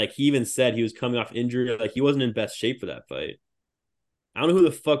 and like he even said he was coming off injury, like he wasn't in best shape for that fight. I don't know who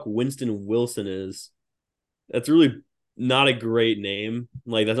the fuck Winston Wilson is. That's really not a great name.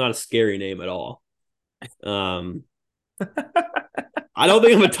 Like that's not a scary name at all. Um, I don't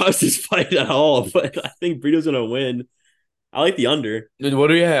think I'm gonna touch this fight at all, but I think Brito's gonna win. I like the under. What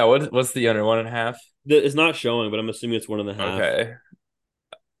do you have? What's the under 1.5? It's not showing, but I'm assuming it's 1.5. Okay.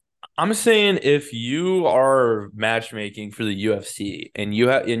 I'm saying if you are matchmaking for the UFC and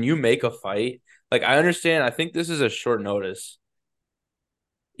you make a fight, like I understand, I think this is a short notice.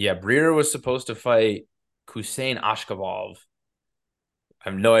 Yeah, Breer was supposed to fight Hussein Ashkabov. I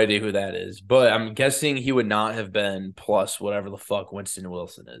have no idea who that is, but I'm guessing he would not have been plus whatever the fuck Winston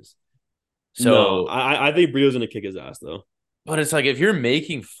Wilson is. No, So, I think Brito's gonna kick his ass though. but it's like if you're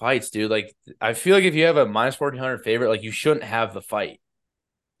making fights, dude, like I feel like if you have a minus 1400 favorite, like you shouldn't have the fight.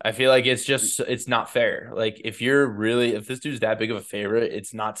 I feel like it's not fair. Like if this dude's that big of a favorite,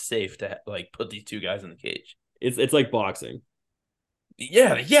 it's not safe to like put these two guys in the cage. It's like boxing.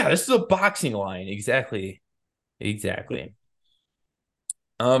 Yeah, this is a boxing line. Exactly. Exactly.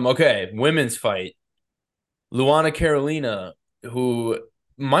 Okay, women's fight. Luana Carolina, who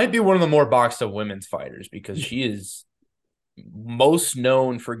might be one of the more boxed up women's fighters because she is most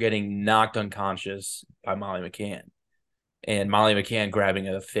known for getting knocked unconscious by Molly McCann. And Molly McCann grabbing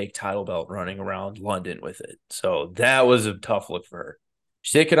a fake title belt running around London with it. So that was a tough look for her.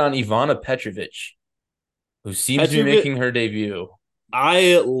 She's taking on Ivana Petrovic, who seems to be Petrovic, making her debut.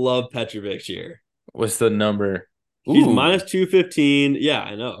 I love Petrovic here. What's the number? She's Ooh, minus 215. Yeah,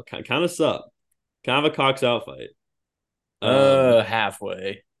 I know. Kind of sup. Kind of a Cox out fight.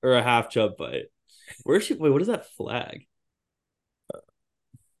 halfway. Or a half chub fight. Where's she? Wait, what is that flag?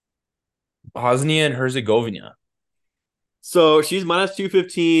 Bosnia and Herzegovina. So she's minus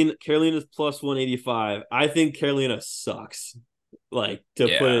 215. Carolina's plus 185. I think Carolina sucks. Like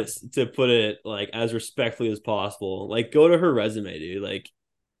Yeah. to put it like as respectfully as possible. Like go to her resume, dude. Like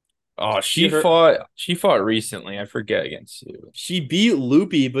Oh, her she fought recently. I forget against who. she beat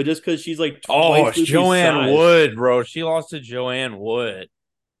Loopy, but just because she's like Oh, twice it's Loopy's Joanne size. Wood, bro. She lost to Joanne Wood.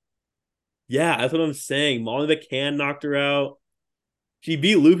 Yeah, that's what I'm saying. Molly McCann knocked her out. She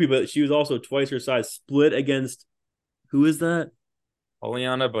beat Loopy, but she was also twice her size. Split against who is that?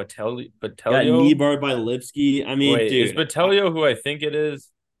 Oleana Got knee Botelho. barred by Lipsky. I mean, Wait, is dude, Botelho who I think it is?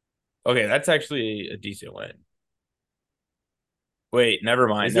 Okay, that's actually a decent win. Wait, never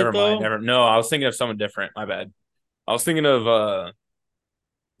mind, is it never mind, though? never. No, I was thinking of someone different. My bad. I was thinking of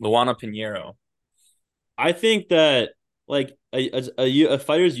Luana Pinheiro. I think that like a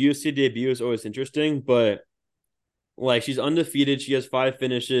fighter's UFC debut is always interesting, but like she's undefeated. She has 5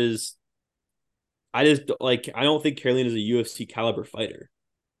 finishes. I don't think Caroline is a UFC caliber fighter.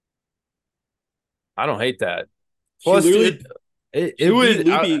 I don't hate that. She Plus, dude, literally it she beat would.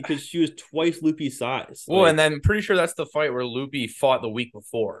 Loopy because she was twice Loopy's size. Well, and Like then I'm pretty sure that's the fight where Loopy fought the week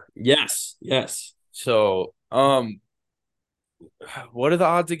before. yes. So, what are the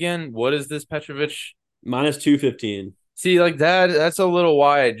odds again? What is this Petrovic? Minus 215. See, like that's a little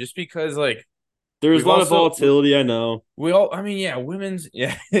wide just because like There's we've a lot of also volatility, I know. we all I mean, yeah, women's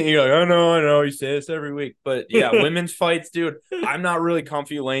yeah, you're like, I know, you say this every week. But yeah, women's fights, dude, I'm not really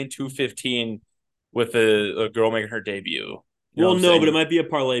comfy laying 215 with a girl making her debut. You know what Well, I'm no, but it saying? might be a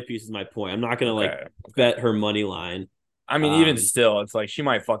parlay piece, is my point. I'm not gonna like Okay, okay. bet her money line. I mean, even Um, still, it's like she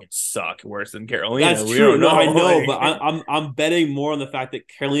might fucking suck worse than that's Carolina. We true. don't No, I know. know, but Like, I'm betting more on the fact that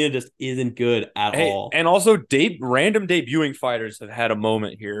Carolina just isn't good at hey, all. and also random debuting fighters have had a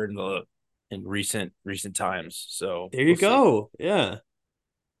moment here in recent times. So There you we'll see. go. Yeah.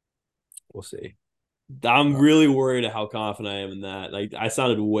 We'll see. I'm Uh, really worried at how confident I am in that. Like I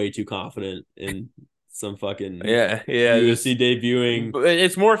sounded way too confident in some fucking yeah. UFC Just debuting.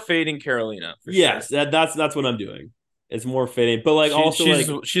 it's more fading Carolina for Yes, sure. that's what I'm doing. It's more fitting, but like She also she's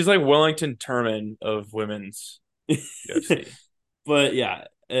like, she's like Wellington Turman of women's UFC. but yeah,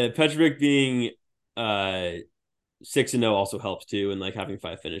 Petrovic being uh 6-0 also helps too, and like having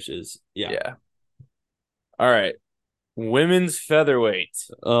 5 finishes. Yeah. Yeah. All right. Women's featherweight.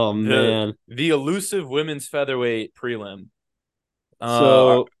 Oh The man. the elusive women's featherweight prelim. Uh,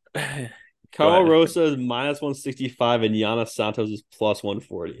 So go Carl ahead. Rosa is minus 165 and Yana Santos is plus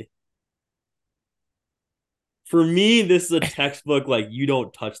 140. For me, this is a textbook like you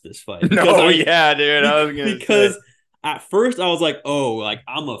don't touch this fight because No, yeah, dude. I was gonna say. because at first I was like, oh, like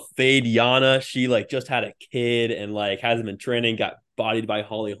I'm a fade Yana. She like just had a kid and like hasn't been training, got bodied by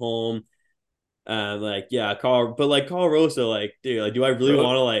Holly Holm. Like yeah, Carl, but like Carl Rosa, like dude, like do I really Ro-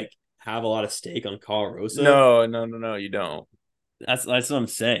 want to like have a lot of stake on Carl Rosa. No, no, no, no, you don't. That's what I'm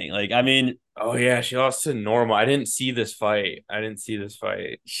saying. Like, I mean, Oh yeah, she lost to Norma. I didn't see this fight. I didn't see this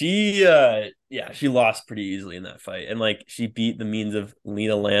fight. she lost pretty easily in that fight. And like she beat the means of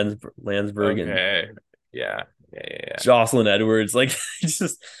Lena Landsberg and Okay. Yeah. Yeah, yeah, yeah. Jocelyn Edwards. Like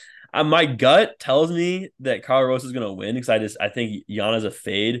just my gut tells me that Carl Rosa is gonna win because I think Yana's a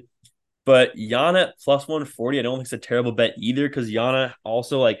fade. But Yana at plus 140, I don't think it's a terrible bet either because Yana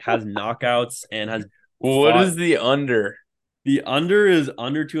also like has knockouts and has What is fought. the under? The under is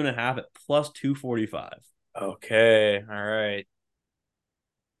under 2.5 at plus 245. Okay. All right.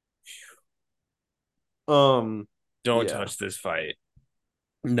 Don't Yeah. touch this fight.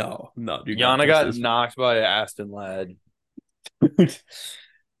 No, no, do not Yana touch got this. knocked by Aston Ladd.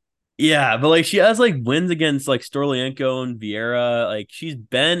 Yeah, but like she has like wins against like Storlienko and Vieira. Like she's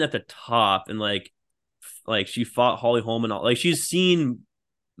been at the top and like she fought Holly Holm and all. Like she's seen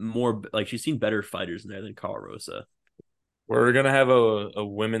better fighters in there than Carl Rosa. We're gonna have a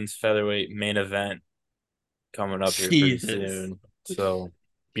women's featherweight main event coming up here pretty Jesus. soon. So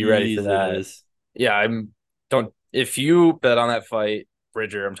be ready for that. Jesus. Yeah, I'm don't if you bet on that fight,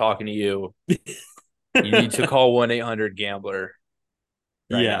 Bridger, I'm talking to you. You need to call 1-800 gambler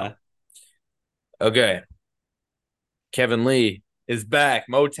right now. Yeah. Okay. Kevin Lee is back.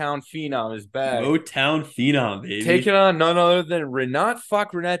 Motown Phenom is back. Motown Phenom, baby. Taking on none other than Renat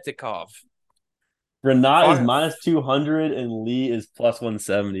Fakhrenetikov. Renat is Fuck. minus 200 and Lee is plus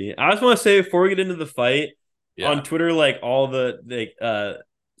 170. I just want to say before we get into the fight Yeah. on Twitter, like all the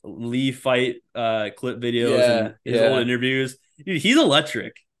Lee fight clip videos Yeah. and his old Yeah. interviews, dude, he's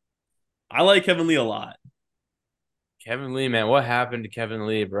electric. I like Kevin Lee a lot. Kevin Lee, man. What happened to Kevin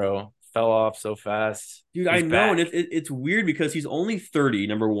Lee, bro? Fell off so fast. Dude, I He's know, and back. it's weird because he's only 30,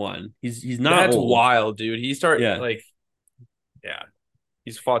 number one. He's not That's old. wild, dude. He start Yeah. like, yeah,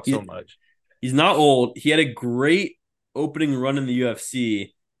 he's fought so He's much. he's not old. He had a great opening run in the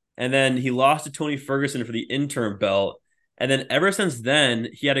UFC, and then he lost to Tony Ferguson for the interim belt. And then ever since then,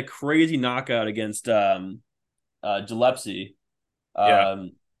 he had a crazy knockout against Gillespie. Yeah.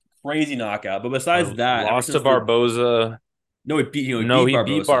 Um, Crazy knockout. But besides that, ever Lost to since the Barboza. no, he No, beat he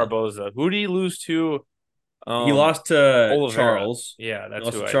beat Barbosa. Barboza. Who did he lose to? He lost to Oliveira. Charles. Yeah, He that's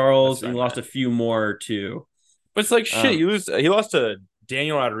lost who to I that's Charles, who and I he lost meant. a few more too. But it's like shit. Um, He lost to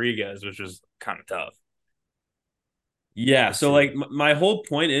Daniel Rodriguez, which was kind of tough yeah. to So like see. my whole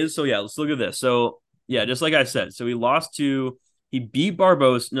point is, so yeah, let's look at this. So yeah, just like I said, so he beat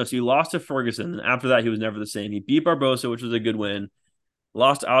Barbosa. No, so he lost to Ferguson, and after that, he was never the same. He beat Barbosa, which was a good win.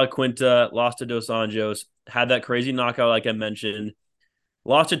 Lost to Alaquinta, lost to Dos Anjos, had that crazy knockout, like I mentioned.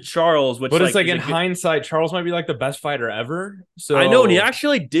 Lost to Charles, which But it's like like is in a good. hindsight, Charles might be like the best fighter ever. I know, and he So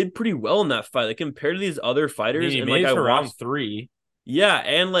actually did pretty well in that fight, like compared to these other I mean, fighters. he And made like it I to round watched, three. yeah,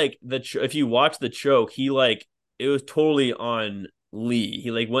 and like if you watch the choke, he like it was totally on Lee.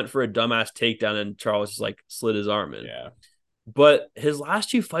 He like went for a dumbass takedown, and Charles just like slid his arm in. Yeah, But his last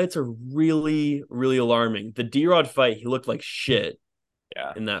two fights are really, really alarming. The D-Rod fight, he looked like shit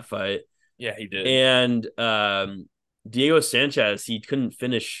yeah, in that fight. yeah. He did. And Diego Sanchez, he couldn't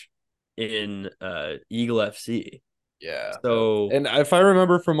finish in Eagle FC. Yeah, So, and if I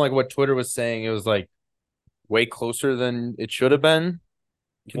remember from like what Twitter was saying, it was like way closer than it should have been,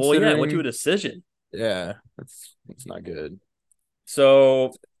 well, yeah, it went to a considering. decision. Yeah, that's not good.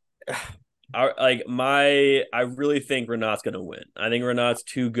 So, I really think Renat's gonna win. I think Renat's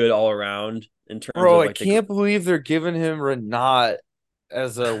too good all around in terms Bro, of I like can't believe they're giving him Renat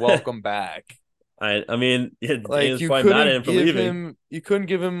as a welcome back. I mean, yeah, Like Dana's probably mad at him for leaving. you couldn't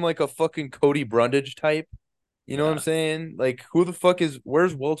give him like a fucking Cody Brundage type. You know what I'm Yeah. saying? Like who the fuck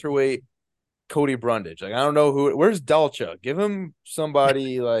where's welterweight Cody Brundage? Like I don't know where's Delcha? Give him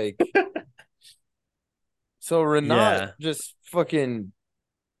somebody like so Renat Yeah. just fucking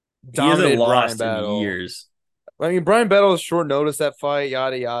He hasn't dominated Brian lost in Battle. years. I mean Brian Battle was short notice that fight,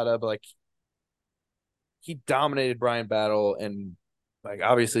 yada yada, but like he dominated Brian Battle and like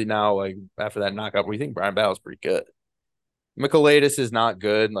obviously now like after that knockout, we think Brian Battle's pretty good. Michaelatus is not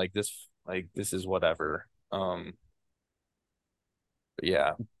good. Like this is whatever. But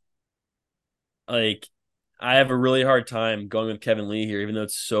yeah. Like, I have a really hard time going with Kevin Lee here, even though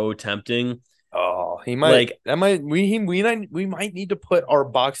it's so tempting. Oh, he might Like, that might we might need to put our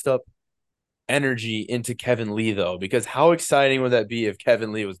boxed up energy into Kevin Lee though, because how exciting would that be if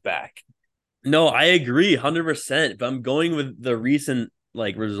Kevin Lee was back? no, I agree 100%. But I'm going with the recent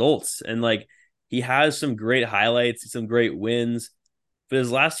like results. And like, he has some great highlights, some great wins. But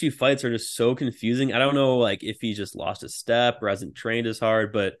his last few fights are just so confusing. I don't know, like, if he just lost a step or hasn't trained as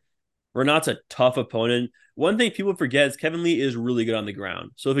hard, but Renat's a tough opponent. One thing people forget is Kevin Lee is really good on the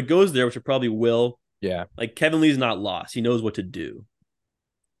ground. So if it goes there, which it probably will, Yeah. like Kevin Lee's not lost. He knows what to do.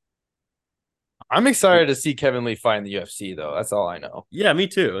 I'm excited to see Kevin Lee fight in the UFC though. That's all I know. Yeah, me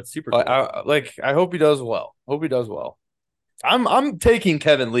too. It's super But cool. I hope he does well. Hope he does well. I'm taking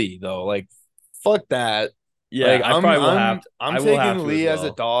Kevin Lee though. Like fuck that. Yeah, Like I probably will have to. I'm I will have taking to as Lee as a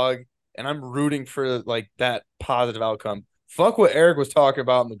well. dog and I'm rooting for like that positive outcome. Fuck what Eric was talking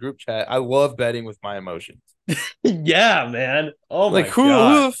about in the group chat. I love betting with my emotions. Yeah, man. Oh Like my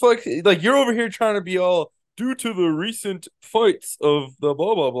god. who the fuck like you're over here trying to be all due to the recent fights of the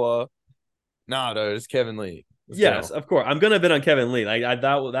blah blah blah. Nah, dude, it's Kevin Lee. Let's Yes, go. of course. I'm gonna bet on Kevin Lee. Like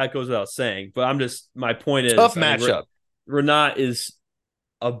that goes without saying. But I'm just my point Tough is I think matchup. Renat is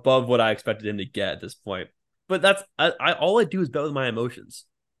above what I expected him to get at this point. But that's I all I do is bet with my emotions.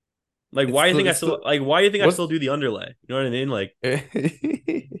 Like why do you think I It's still the like why do you think I what's still do the underlay? You know what I mean? Like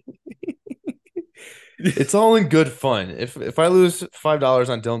it's all in good fun. If I lose $5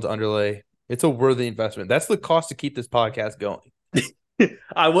 on Dylan's underlay, it's a worthy investment. That's the cost to keep this podcast going.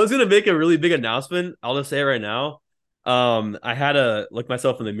 I was gonna make a really big announcement. I'll just say it right now. I had to look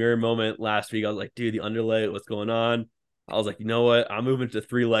myself in the mirror moment last week. I was like, dude, the underlay, what's going on? I was like, you know what? I'm moving to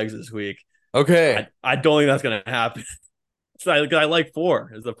 3 legs this week. Okay. I don't think that's gonna happen. So I like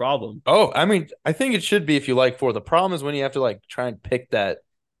 4 is the problem. Oh, I mean, I think it should be if you like four. The problem is when you have to like try and pick that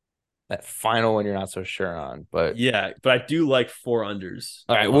final one you're not so sure on. But Yeah, but I do like 4 unders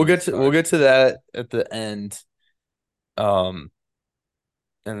all right, on this we'll card. get to that at the end. Um,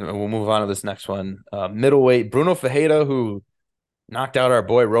 and we'll move on to this next one. Middleweight Bruno Fajeda, who knocked out our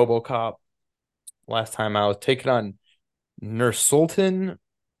boy RoboCop last time out, taking on Nursultan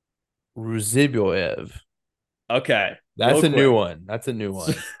Ruzibioev. Okay, That's real a new quick. one. That's a new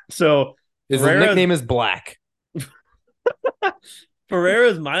So, one. so His Pereira's nickname is Black.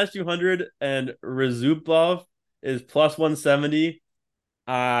 Pereira's minus 200 and Razupov is plus 170.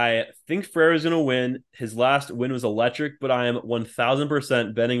 I think Ferrer's going to win. His last win was electric, but I am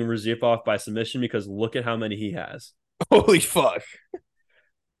 1000% betting Razupov by submission because look at how many he has. Holy fuck.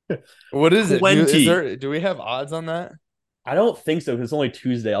 What is it? Plenty. Do we have odds on that? I don't think so because it's only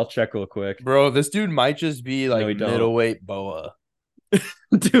Tuesday. I'll check real quick. Bro, this dude might just be No, like we don't. middleweight Boa.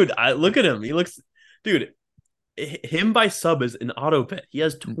 Dude, I look at him. He looks, dude, him by sub is an auto bet. He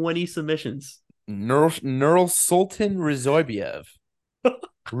has 20 submissions. Neural Sultan Ruziblev.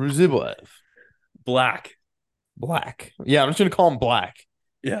 Black. Black. Yeah, I'm just gonna call him Black.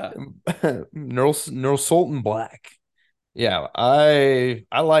 Yeah. Neural Sultan Black. Yeah, I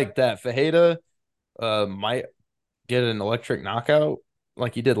like that. Fajeda might get an electric knockout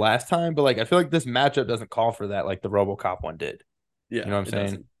like he did last time, but like I feel like this matchup doesn't call for that like the RoboCop one did. You know Yeah, what I'm it saying?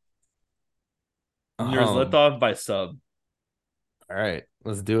 doesn't. Um, Nurzletov by sub. all right,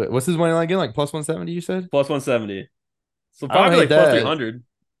 let's do it. What's his money line again? Like plus 170, you said? Plus 170. So I don't probably hate like plus that. 300.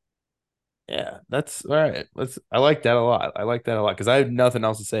 Yeah, that's all right. I like that a lot. I like that a lot because I have nothing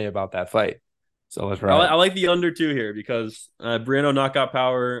else to say about that fight. So let's I ride. like the under two here because Briano knockout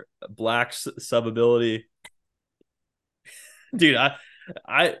power, Black's sub ability. Dude,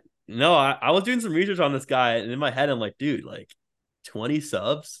 I, no, I was doing some research on this guy, and in my head, I'm like, dude, like 20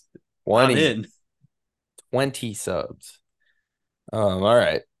 subs? I'm 20, in. 20 subs. All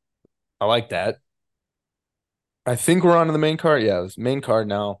right. I like that. I think we're on to the main card. Yeah, this main card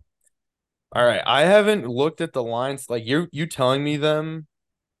now. All right. I haven't looked at the lines. Like you telling me them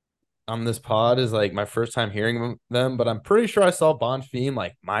on this pod is like my first time hearing them, but I'm pretty sure I saw Bonfim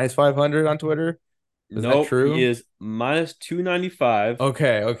like minus 500 on Twitter. Is that Nope, he true? is minus 295.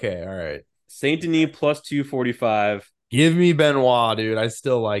 Okay, okay, all right. Saint Denis plus 245. Give me Benoit, dude. I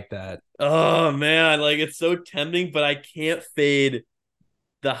still like that. Oh man, like it's so tempting, but I can't fade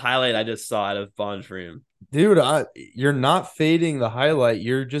the highlight I just saw out of Bonfim. Dude, you're not fading the highlight.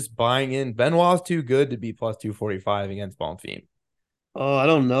 You're just buying in. Benoit's too good to be plus 245 against Bonfim. Oh, I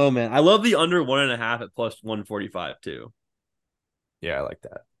don't know, man. I love the under 1.5 at plus 145 too. Yeah, I like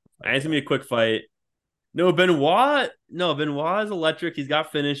that. I And like it's gonna that. be a quick fight. No, Benoit. No, Benoit is electric. He's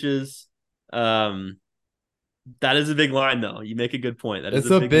got finishes. Um, that is a big line, though. You make a good point. That is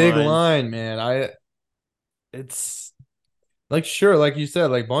It's a a big big line. line, man. It's like sure, like you said,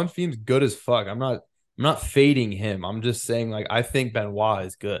 like Bonfim's good as fuck. I'm not fading him. I'm just saying like I think Benoit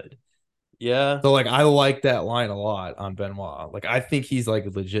is good. Yeah, So like I like that line a lot on Benoit. Like I think he's like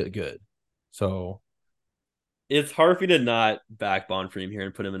legit good. So it's hard for me to not back Bonfim here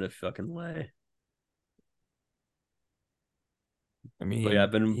and put him in a fucking lay. I But yeah,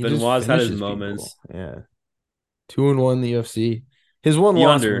 mean, he just Benoit's had his finishes people. moments. Yeah. 2-1 in the UFC. His one The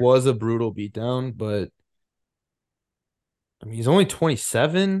loss under. was a brutal beatdown, but I mean, he's only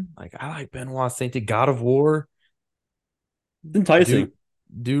 27. Like, I like Benoit Saint, God of War. It's enticing. Dude,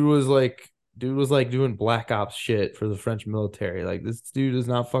 dude was like, dude was like doing black ops shit for the French military. Like, this dude does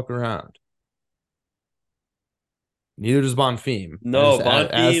not fuck around. Neither does Bonfim. I just No,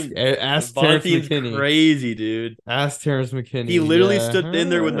 ask Terrence Bonfim's McKinney. crazy, dude. Ask Terrence He McKinney. literally Yeah. stood in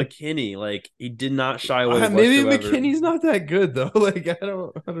there with McKinney. Like he did not shy away Maybe whatsoever. McKinney's not that good though. Like I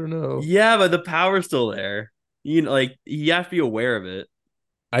don't know. Yeah, but the power's still there. You know, like you have to be aware of it.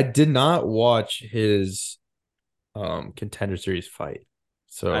 I did not watch his contender series fight. I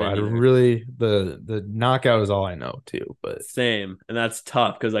So I didn't either. really the knockout is all I know too, but Same, and that's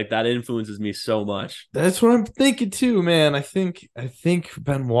tough because like that influences me so much. that's what I'm thinking too, man. I think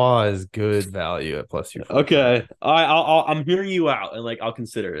Benoit is good value at plus 245. Okay, I'm hearing you out, and like I'll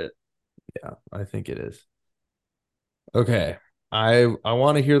consider it. Yeah, I think it is. Okay. I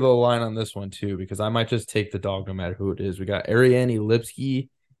want to hear the line on this one too, because I might just take the dog no matter who it is. We got Ariane Lipski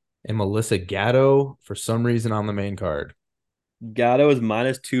and Melissa Gatto for some reason on the main card. Gatto is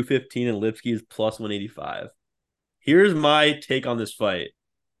minus 215 and Lipski is plus 185. Here's my take on this fight.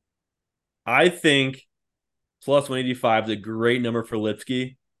 I think plus 185 is a great number for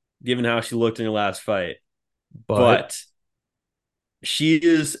Lipski, given how she looked in her last fight. But But she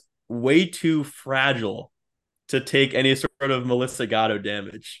is way too fragile to take any sort of Melissa Gatto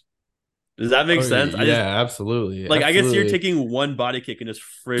damage. Does that make oh sense? I just yeah, absolutely. like I guess you're Absolutely. taking one body kick and just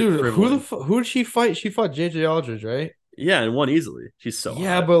Dude, frivoling. who did she fight? She fought JJ Aldridge, right? Yeah, and won easily. She's so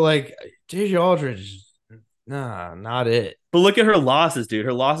Yeah, hot. but like JJ Aldridge, nah, not it. But look at her losses, dude.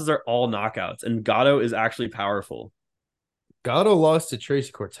 Her losses are all knockouts, and Gatto is actually powerful. Gatto lost to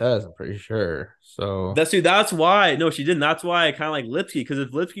Tracy Cortez, I'm pretty sure. So That's why. No, she didn't. That's why I kind of like Lipski because if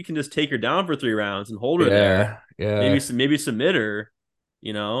Lipski can just take her down for 3 rounds and hold her there, yeah, yeah. maybe submit her.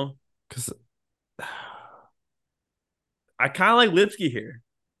 You know, Because I kind of like Lipski here.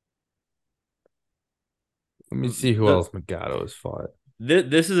 let me see who The else Magato has fought.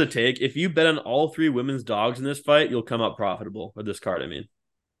 this is a take. If you bet on all three women's dogs in this fight, you'll come up profitable with this card. I mean,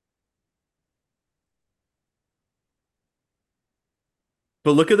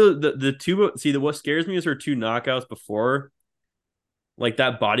 but look at the two. See, what scares me is her two knockouts before. Like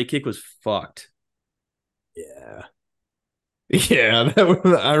that body kick was fucked. Yeah. Yeah,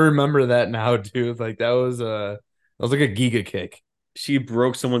 I remember that now, dude. Like that was like a Giga kick. She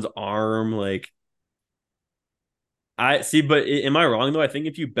broke someone's arm. Like I see, but am I wrong though? I think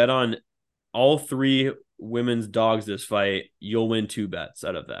if you bet on all three women's dogs this fight, you'll win two bets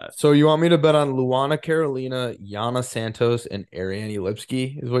out of that. So you want me to bet on Luana Carolina, Yana Santos, and Ariane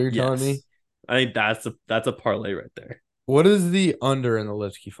Lipski, is what you're telling me? Yes, I think that's a parlay right there. What is the under in the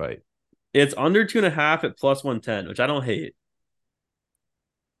Lipski fight? It's under 2.5 at plus 110, which I don't hate.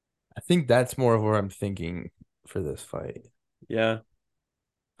 I think that's more of what I'm thinking for this fight. Yeah.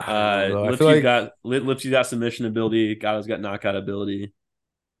 I don't know though. I feel like Lipsy's got submission ability. Gatto's got knockout ability.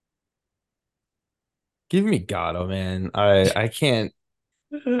 give me Gatto, man. I can't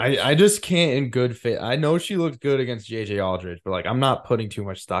I just can't in good faith. I know she looked good against JJ Aldridge, but like I'm not putting too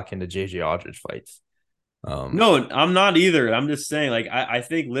much stock into JJ Aldridge fights. Um No, I'm not either. I'm just saying, like, I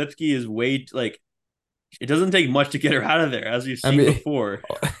think Lipsky is way like it doesn't take much to get her out of there, as you've I seen mean before.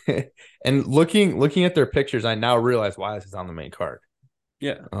 and looking at their pictures, I now realize why this is on the main card.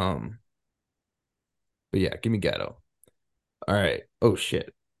 Yeah. Um but yeah, give me Gatto. All right. Oh shit.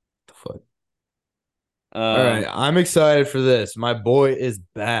 What the fuck? All right, Um, I'm excited for this. My boy is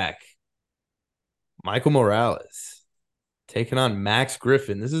back. Michael Morales taking on Max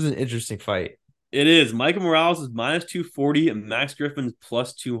Griffin. This is an interesting fight. it is. Michael Morales is minus 240 and Max Griffin's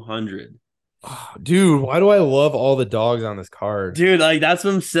plus 200. Oh, dude, why do I love all the dogs on this card? Dude, like that's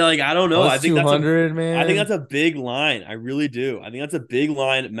what I'm saying. Like, I don't know. Plus 200, I think man. that's a big line. I really do. I think that's a big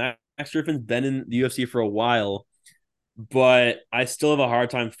line. Max Griffin's been in the UFC for a while, but I still have a hard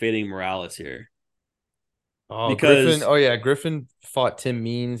time fading Morales here Oh, Griffin. because Oh, yeah. Griffin fought Tim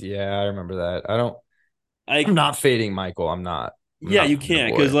Means. Yeah, I remember that. I'm like not fading Michael. I'm not. I'm yeah, not you fading the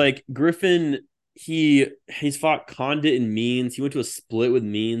can't because boy. like Griffin, he's fought Condit and Means. He went to a split with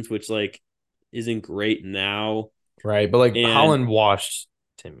Means, which like isn't great now. Right. But like And Holland washed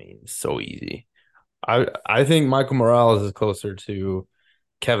Tim Means so easy. I think Michael Morales is closer to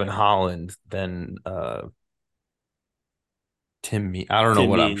Kevin Holland than Tim Me. I don't know Tim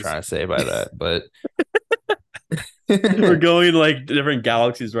what I'm Means. trying to say by that, but We're going like different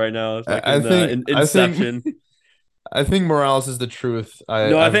galaxies right now. It's like I in think I think Inception. I think Morales is the truth.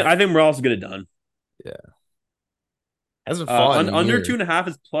 No, I've I think Morales will get it done. yeah hasn't fought in a Under two year. and a half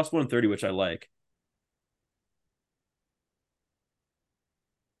is plus 130, which I like.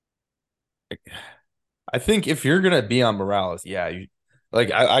 I think if you're gonna be on Morales, yeah,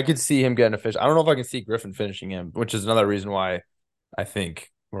 like I could see him getting a finish. I don't know if I can see Griffin finishing him, which is another reason why I think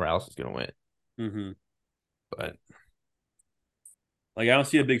Morales is gonna win. Mm-hmm. But Like I don't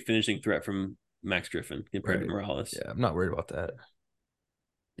see a big finishing threat from Max Griffin compared to right, Morales. yeah, I'm not worried about that.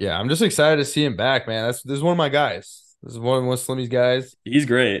 Yeah, I'm just excited to see him back, man. This is one of my guys. This is one of Slimmy's guys. He's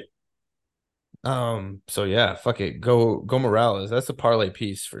great. So yeah, fuck it, go Morales. That's a parlay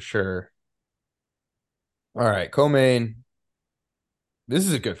piece for sure. All right, co-main. This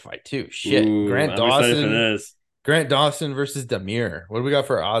is a good fight too. Shit, Ooh, I'm excited for this. Grant Dawson versus Demir. What do we got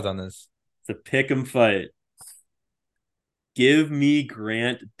for odds on this? It's a pick 'em fight. Give me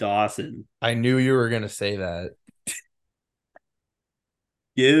Grant Dawson. I knew you were gonna say that.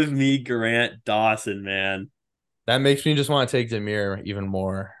 Give me Grant Dawson, man. That makes me just want to take Demir even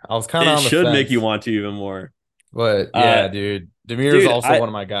more. I was kind of It on the should make you fence, want to even more. but Uh, yeah, dude, Demir is dude, also I one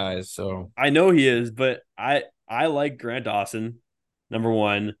of my guys. So I know he is, but I like Grant Dawson. Number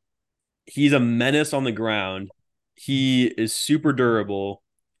one, he's a menace on the ground. He is super durable.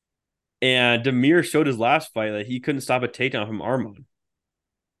 And Demir showed his last fight that he couldn't stop a takedown from Armand.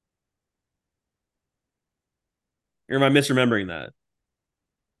 Or am I misremembering that?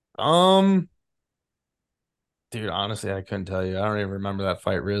 um, dude, honestly, I couldn't tell you. I don't even remember that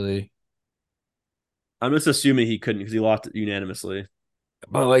fight really. I'm just assuming he couldn't because he lost it unanimously.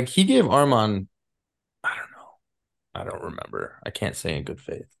 But like he gave Arman, I don't know. I don't remember. I can't say in good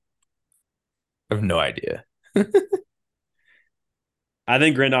faith. I have no idea. I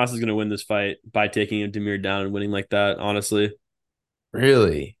think Grant Dawson's going to win this fight by taking Demir down and winning like that, honestly.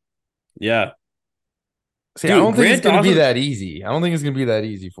 Really? Yeah. See, I Dude, don't think it's Grant gonna be Dawson. that easy. I don't think it's gonna be that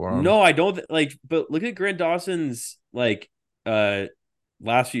easy for him. No, I don't like, but look at Grant Dawson's uh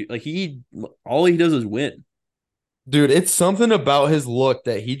last few like he all he does is win. Dude, it's something about his look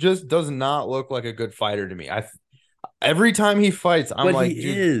that he just does not look like a good fighter to me. I every time he fights, I'm But he like,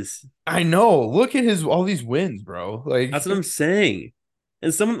 dude, is. I know. Look at his all these wins, bro. That's what I'm Like, saying.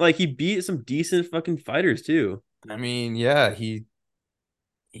 And some like he beat some decent fucking fighters too. I mean, yeah, he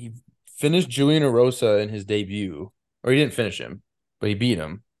finished Julian Erosa in his debut, or he didn't finish him, but he beat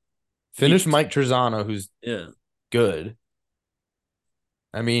him. He Finished Mike Trezano, who's yeah. good.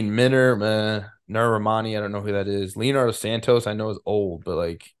 I mean, Minner, Naramani, I don't know who that is. Leonardo Santos, I know is old, but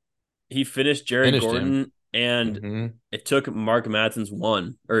like He finished Jared finished him. Gordon and Hmm. it took Mark Madsen's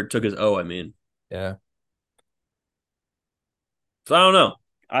one or it took his O, I mean. Yeah. So I don't know.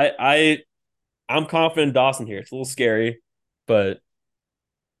 I'm confident in Dawson here. It's a little scary, but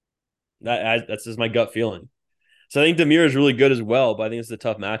that's just my gut feeling. So I think Demir is really good as well, but I think it's a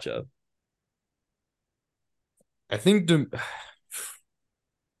tough matchup. I think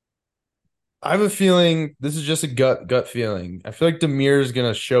I have a feeling this is just a gut feeling. I feel like Demir's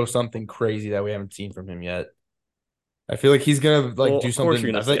gonna show something crazy that we haven't seen from him yet. I feel like he's gonna like Well, do of course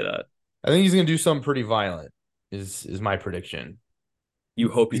you're something. gonna say that. I think he's gonna do something pretty violent. Is my prediction. You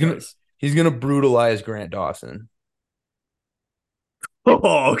hope he He's gonna does. he's gonna brutalize Grant Dawson.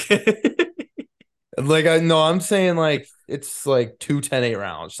 Oh, okay. Like I no, I'm saying like it's like 2-10-8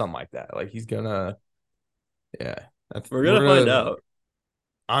 rounds, something like that. Like he's gonna yeah. We're gonna We're find gonna out.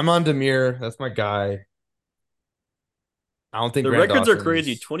 I'm on Demir. That's my guy. I don't think The Grant records are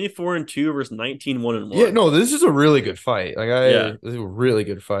crazy. Dawson's 24-2 versus 19-1 and yeah, 1. no, this is a really good fight. Yeah. This is a really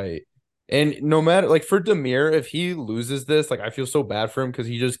good fight. And no matter like for Demir, if he loses this, like I feel so bad for him because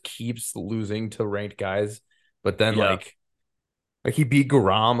he just keeps losing to ranked guys. But then Yeah. like he beat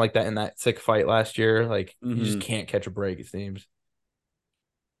Garam like that in that sick fight last year. Like he just Mm-hmm. can't catch a break, it seems.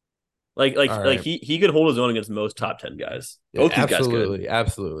 Like like All like right. he could hold his own against most top 10 guys. Yeah, Both these guys could.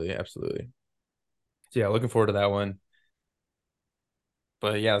 absolutely. So yeah, looking forward to that one.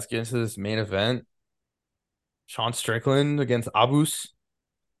 But yeah, let's get into this main event. Sean Strickland against Abus.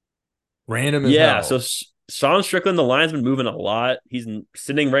 Random as Yeah, so hell. Sean Strickland, the line's been moving a lot. He's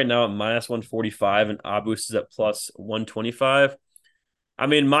sitting right now at minus 145 and Abus is at plus 125. I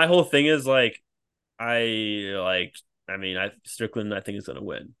mean, my whole thing is I like I mean, I Strickland I think is gonna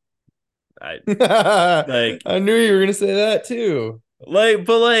win. I like I knew you were gonna say that too.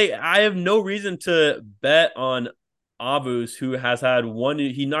 but I have no reason to bet on Abus who has had one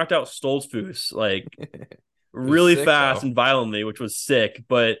he knocked out Stoltzfus It was really sick fast though. and violently, which was sick,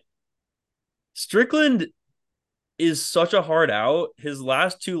 but Strickland is such a hard out. His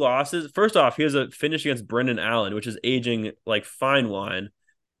last two losses, first off, he has a finish against Brendan Allen, which is aging like fine wine.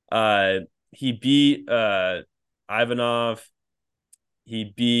 He beat Ivanov. He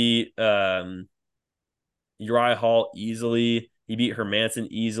beat Uriah Hall easily. He beat Hermanson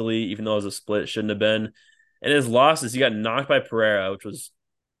easily, even though it was a split, shouldn't have been. And his losses, he got knocked by Pereira, which was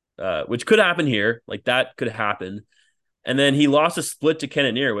which could happen here. Like that could happen. And then he lost a split to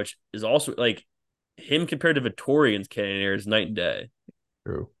Cannonier, which is also like him compared to Vittori and Cannonier is night and day.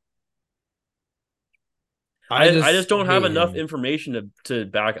 True. I I just just don't have hate enough him. information to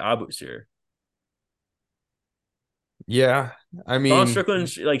back Abus here. Yeah. I Sean mean,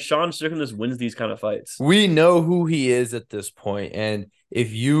 Strickland, like Sean Strickland, just wins these kind of fights. we know who he is at this point, and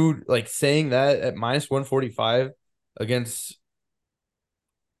if you like saying that at minus 145 against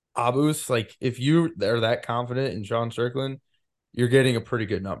Abus, like if you are that confident in Sean Strickland, you're getting a pretty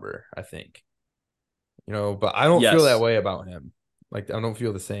good number, I think. But I don't feel that Yes, way about him. Like I don't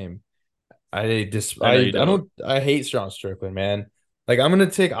feel the same. I just I know you I don't. don't I hate Sean Strickland, man. Like I'm gonna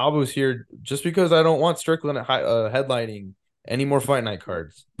take Abus here just because I don't want Strickland headlining any more fight night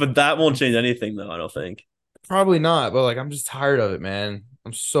cards. But that won't change anything, though. I don't think. Probably not, but like I'm just tired of it, man.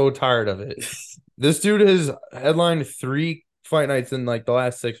 I'm so tired of it. This dude has headlined 3 fight nights in like the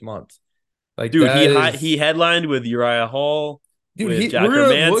last 6 months. Like Dude, that he is, headlined with Uriah Hall, dude. with He Jack we're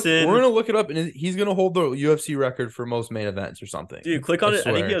Manson. gonna look it up, and he's gonna hold the UFC record for most main events or something. Dude, click I on it.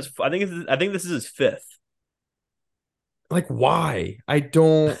 I think he swear. has. I think this is his fifth. Like why? I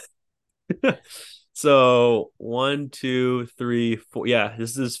don't. So 1, 2, 3, 4. Yeah,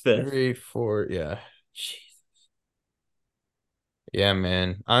 this is his fifth. 3, 4, yeah. Jeez. Yeah,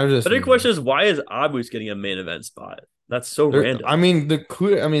 man. I'm just. But the question is, why is Abus getting a main event spot? That's so I random. mean, they're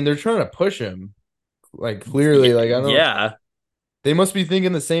trying to push him. Like clearly, like I don't. Yeah. They must be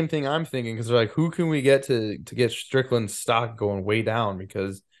thinking the same thing I'm thinking because they're like, who can we get to get Strickland's stock going way down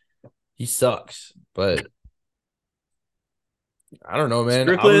because he sucks. But I don't know, man.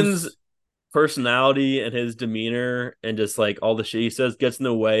 I Strickland's was, personality and his demeanor and just like all the shit he says gets in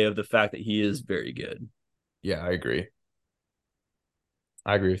the way of the fact that he is very good. yeah, I agree.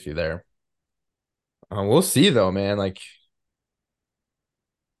 I agree with you there. We'll see though, man. Like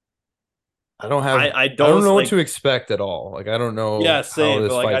I I don't don't know what like to expect at all. Like I don't yeah, know how same, but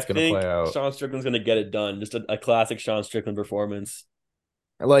this like I fight's gonna think play out. Sean Strickland's gonna get it done. Just a classic Sean Strickland performance.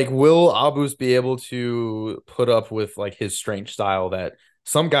 Like, will Abus be able to put up with like his strange style that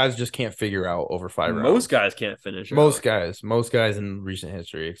some guys just can't figure out over five Most rounds? guys can't finish out. Most guys in recent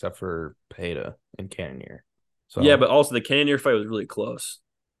history, except for Pereira and Cannonier. Yeah, So but also the Cannonier fight was really close,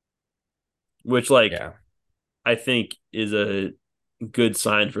 which like yeah, I think is a good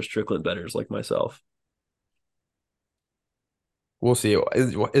sign for Strickland bettors like myself. we'll see.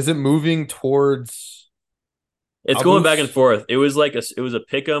 Is it moving towards It's going back and Abus? forth. It was a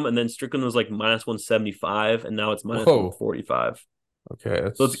pick 'em, and then Strickland was like minus 175, and now it's minus Whoa. 145.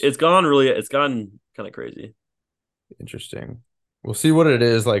 Okay, So that's it's gone kind of crazy. interesting. We'll see what it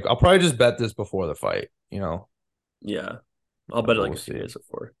is. Like, I'll probably just bet this before the fight. Yeah, I'll bet But it like we'll a few see. days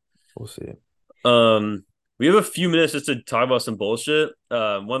before. We'll see. Um, we have a few minutes just to talk about some bullshit.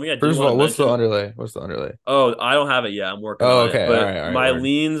 One thing I did First of want to all, what's the mention. underlay? What's the underlay? Oh, I don't have it yet. I'm working Oh, on it. okay. But All right, my word.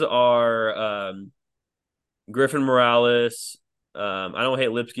 leans are Griffin Morales. I don't hate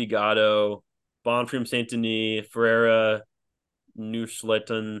Lipsky Gatto, Bonfim Saint Denis, Ferreira,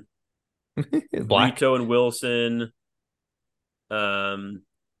 Newsleton, Black. Brito and Wilson, um,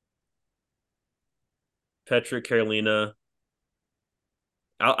 Petrick Carolina.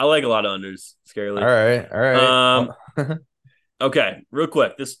 I like a lot of unders, All scarily. right, all right. Um, okay, real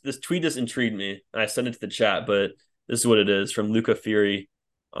quick. This tweet just intrigued me. I sent it to the chat, but this is what it is from Luca Fury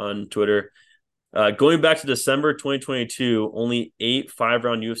on Twitter. Going back to December 2022, only 8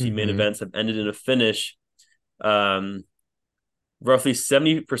 5-round UFC main Mm-hmm. events have ended in a finish. Um, Roughly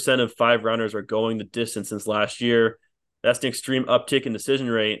 70% of 5 rounders are going the distance since last year. That's an extreme uptick in decision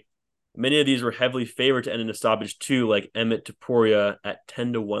rate. Many of these were heavily favored to end in a stoppage too, like Emmett Topuria at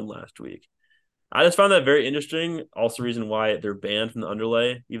 10-1 last week. I just found that very interesting. Also, reason why they're banned from the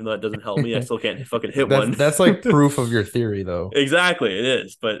underlay, even though it doesn't help me. I still can't fucking hit That's one. that's like proof of your theory, though. Exactly, it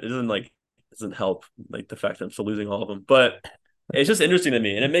is, but it doesn't help like the fact that I'm still losing all of them. But it's just interesting to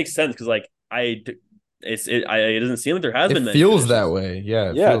me, and it makes sense because like it doesn't seem like there has It been many feels that finishes. way.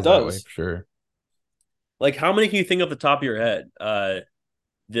 Yeah, it Yeah, it feels that way does. for sure. Like how many can you think off the top of your head?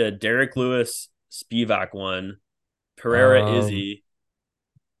 The Derek Lewis Spivak one, Pereira Um, Izzy,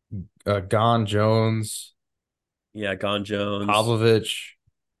 Gon Jones, yeah, Gon Jones Pavlovich.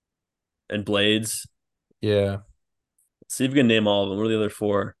 and Blades. Yeah. Let's see if we can name all of them. What are the other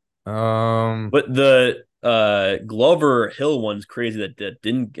four? Um, But the Glover Hill one's crazy that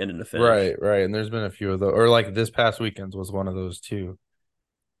didn't get in the finish. right, right. And there's been a few of those, or like this past weekend was one of those too.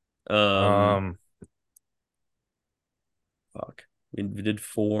 Um, Um, fuck. We did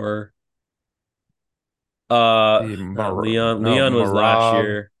four. the Leon. no, Leon was last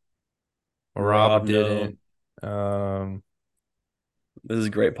year. Marab Marab, no. didn't. Um, This is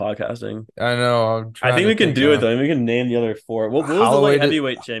great podcasting. I know. I'm I trying think to we can think do it of though. I mean, we can name the other four. What was the light Holloway.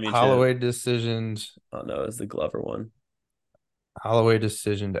 heavyweight championship? Holloway decisions. Oh no, it's the Glover one. Holloway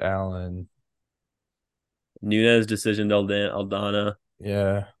decision to Allen. Nunez decision to Aldana.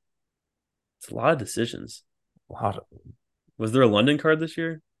 Yeah, It's a lot of decisions. a lot of, Was there a London card this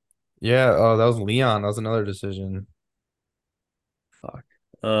year? yeah. Oh, that was Leon. That was another decision. Fuck.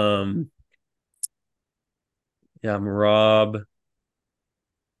 Um, yeah, I'm Rob. I'm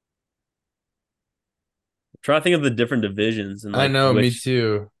trying to think of the different divisions and I like know. Me which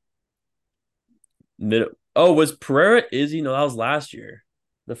too. mid. Oh, was Pereira Izzy? No, that was last year.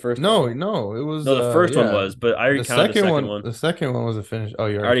 The first one. No, no. It was No, the first one yeah. was, but I already The counted the second second one, one. the second one was a finish. Oh,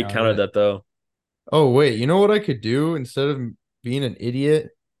 you I already already counted counted it. that though. Oh, wait. You know what I could do instead of being an idiot?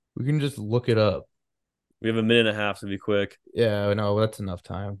 We can just look it up. We have a minute and a half to be quick. Yeah, no, that's enough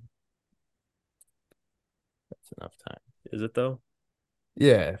time. That's enough time. Is it though?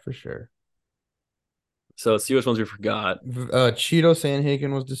 Yeah, for sure. So let's see which ones we forgot. Cheeto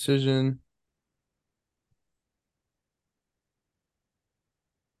Sanhagen was decision.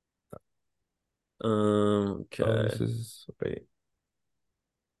 Oh, this Okay. is wait.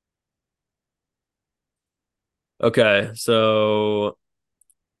 Okay, so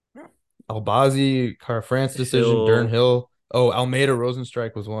Albazi, Car France decision, Dern Hill. Hill. Oh, Almeida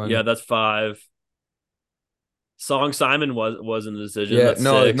Rosenstrike was Yeah, one. that's five. Song Simon was in the decision. Yeah, That's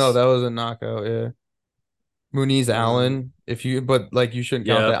no, six. that was a knockout. Yeah. Muniz Um, Allen. If you but like you shouldn't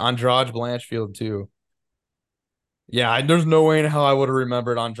count yeah. that. Andrade Blanchfield too. Yeah, there's no way in hell I would have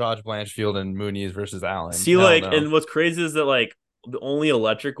remembered Andrade Blanchfield and Muniz versus Allen. See, Hell like, no. and what's crazy is that like the only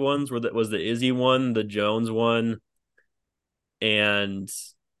electric ones were that was the Izzy one, the Jones one, and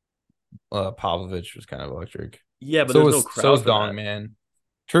Pavlovich was kind of electric. yeah, but there's no So was crowd for Dong that. Man.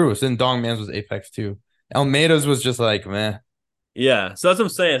 True. So then Dong Man's was Apex too. Almeida's was just like meh. Yeah, so that's what I'm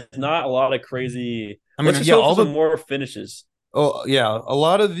saying. It's not a lot of crazy. I Let's mean, just yeah, hope for all some the more finishes. oh yeah, a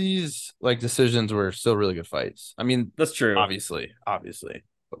lot of these like decisions were still really good fights. I mean, That's true. obviously.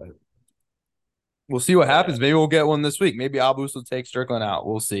 But we'll see what Yeah, happens. Maybe we'll get one this week. Maybe Abus will take Strickland out.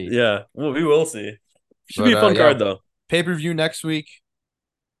 We'll see. yeah. Well, we will see. Should be But a fun yeah, card though. pay-per-view next week,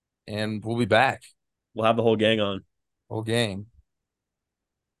 and we'll be back. We'll have the whole gang on. Whole game.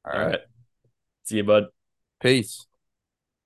 All All right. right. See you, bud. Peace.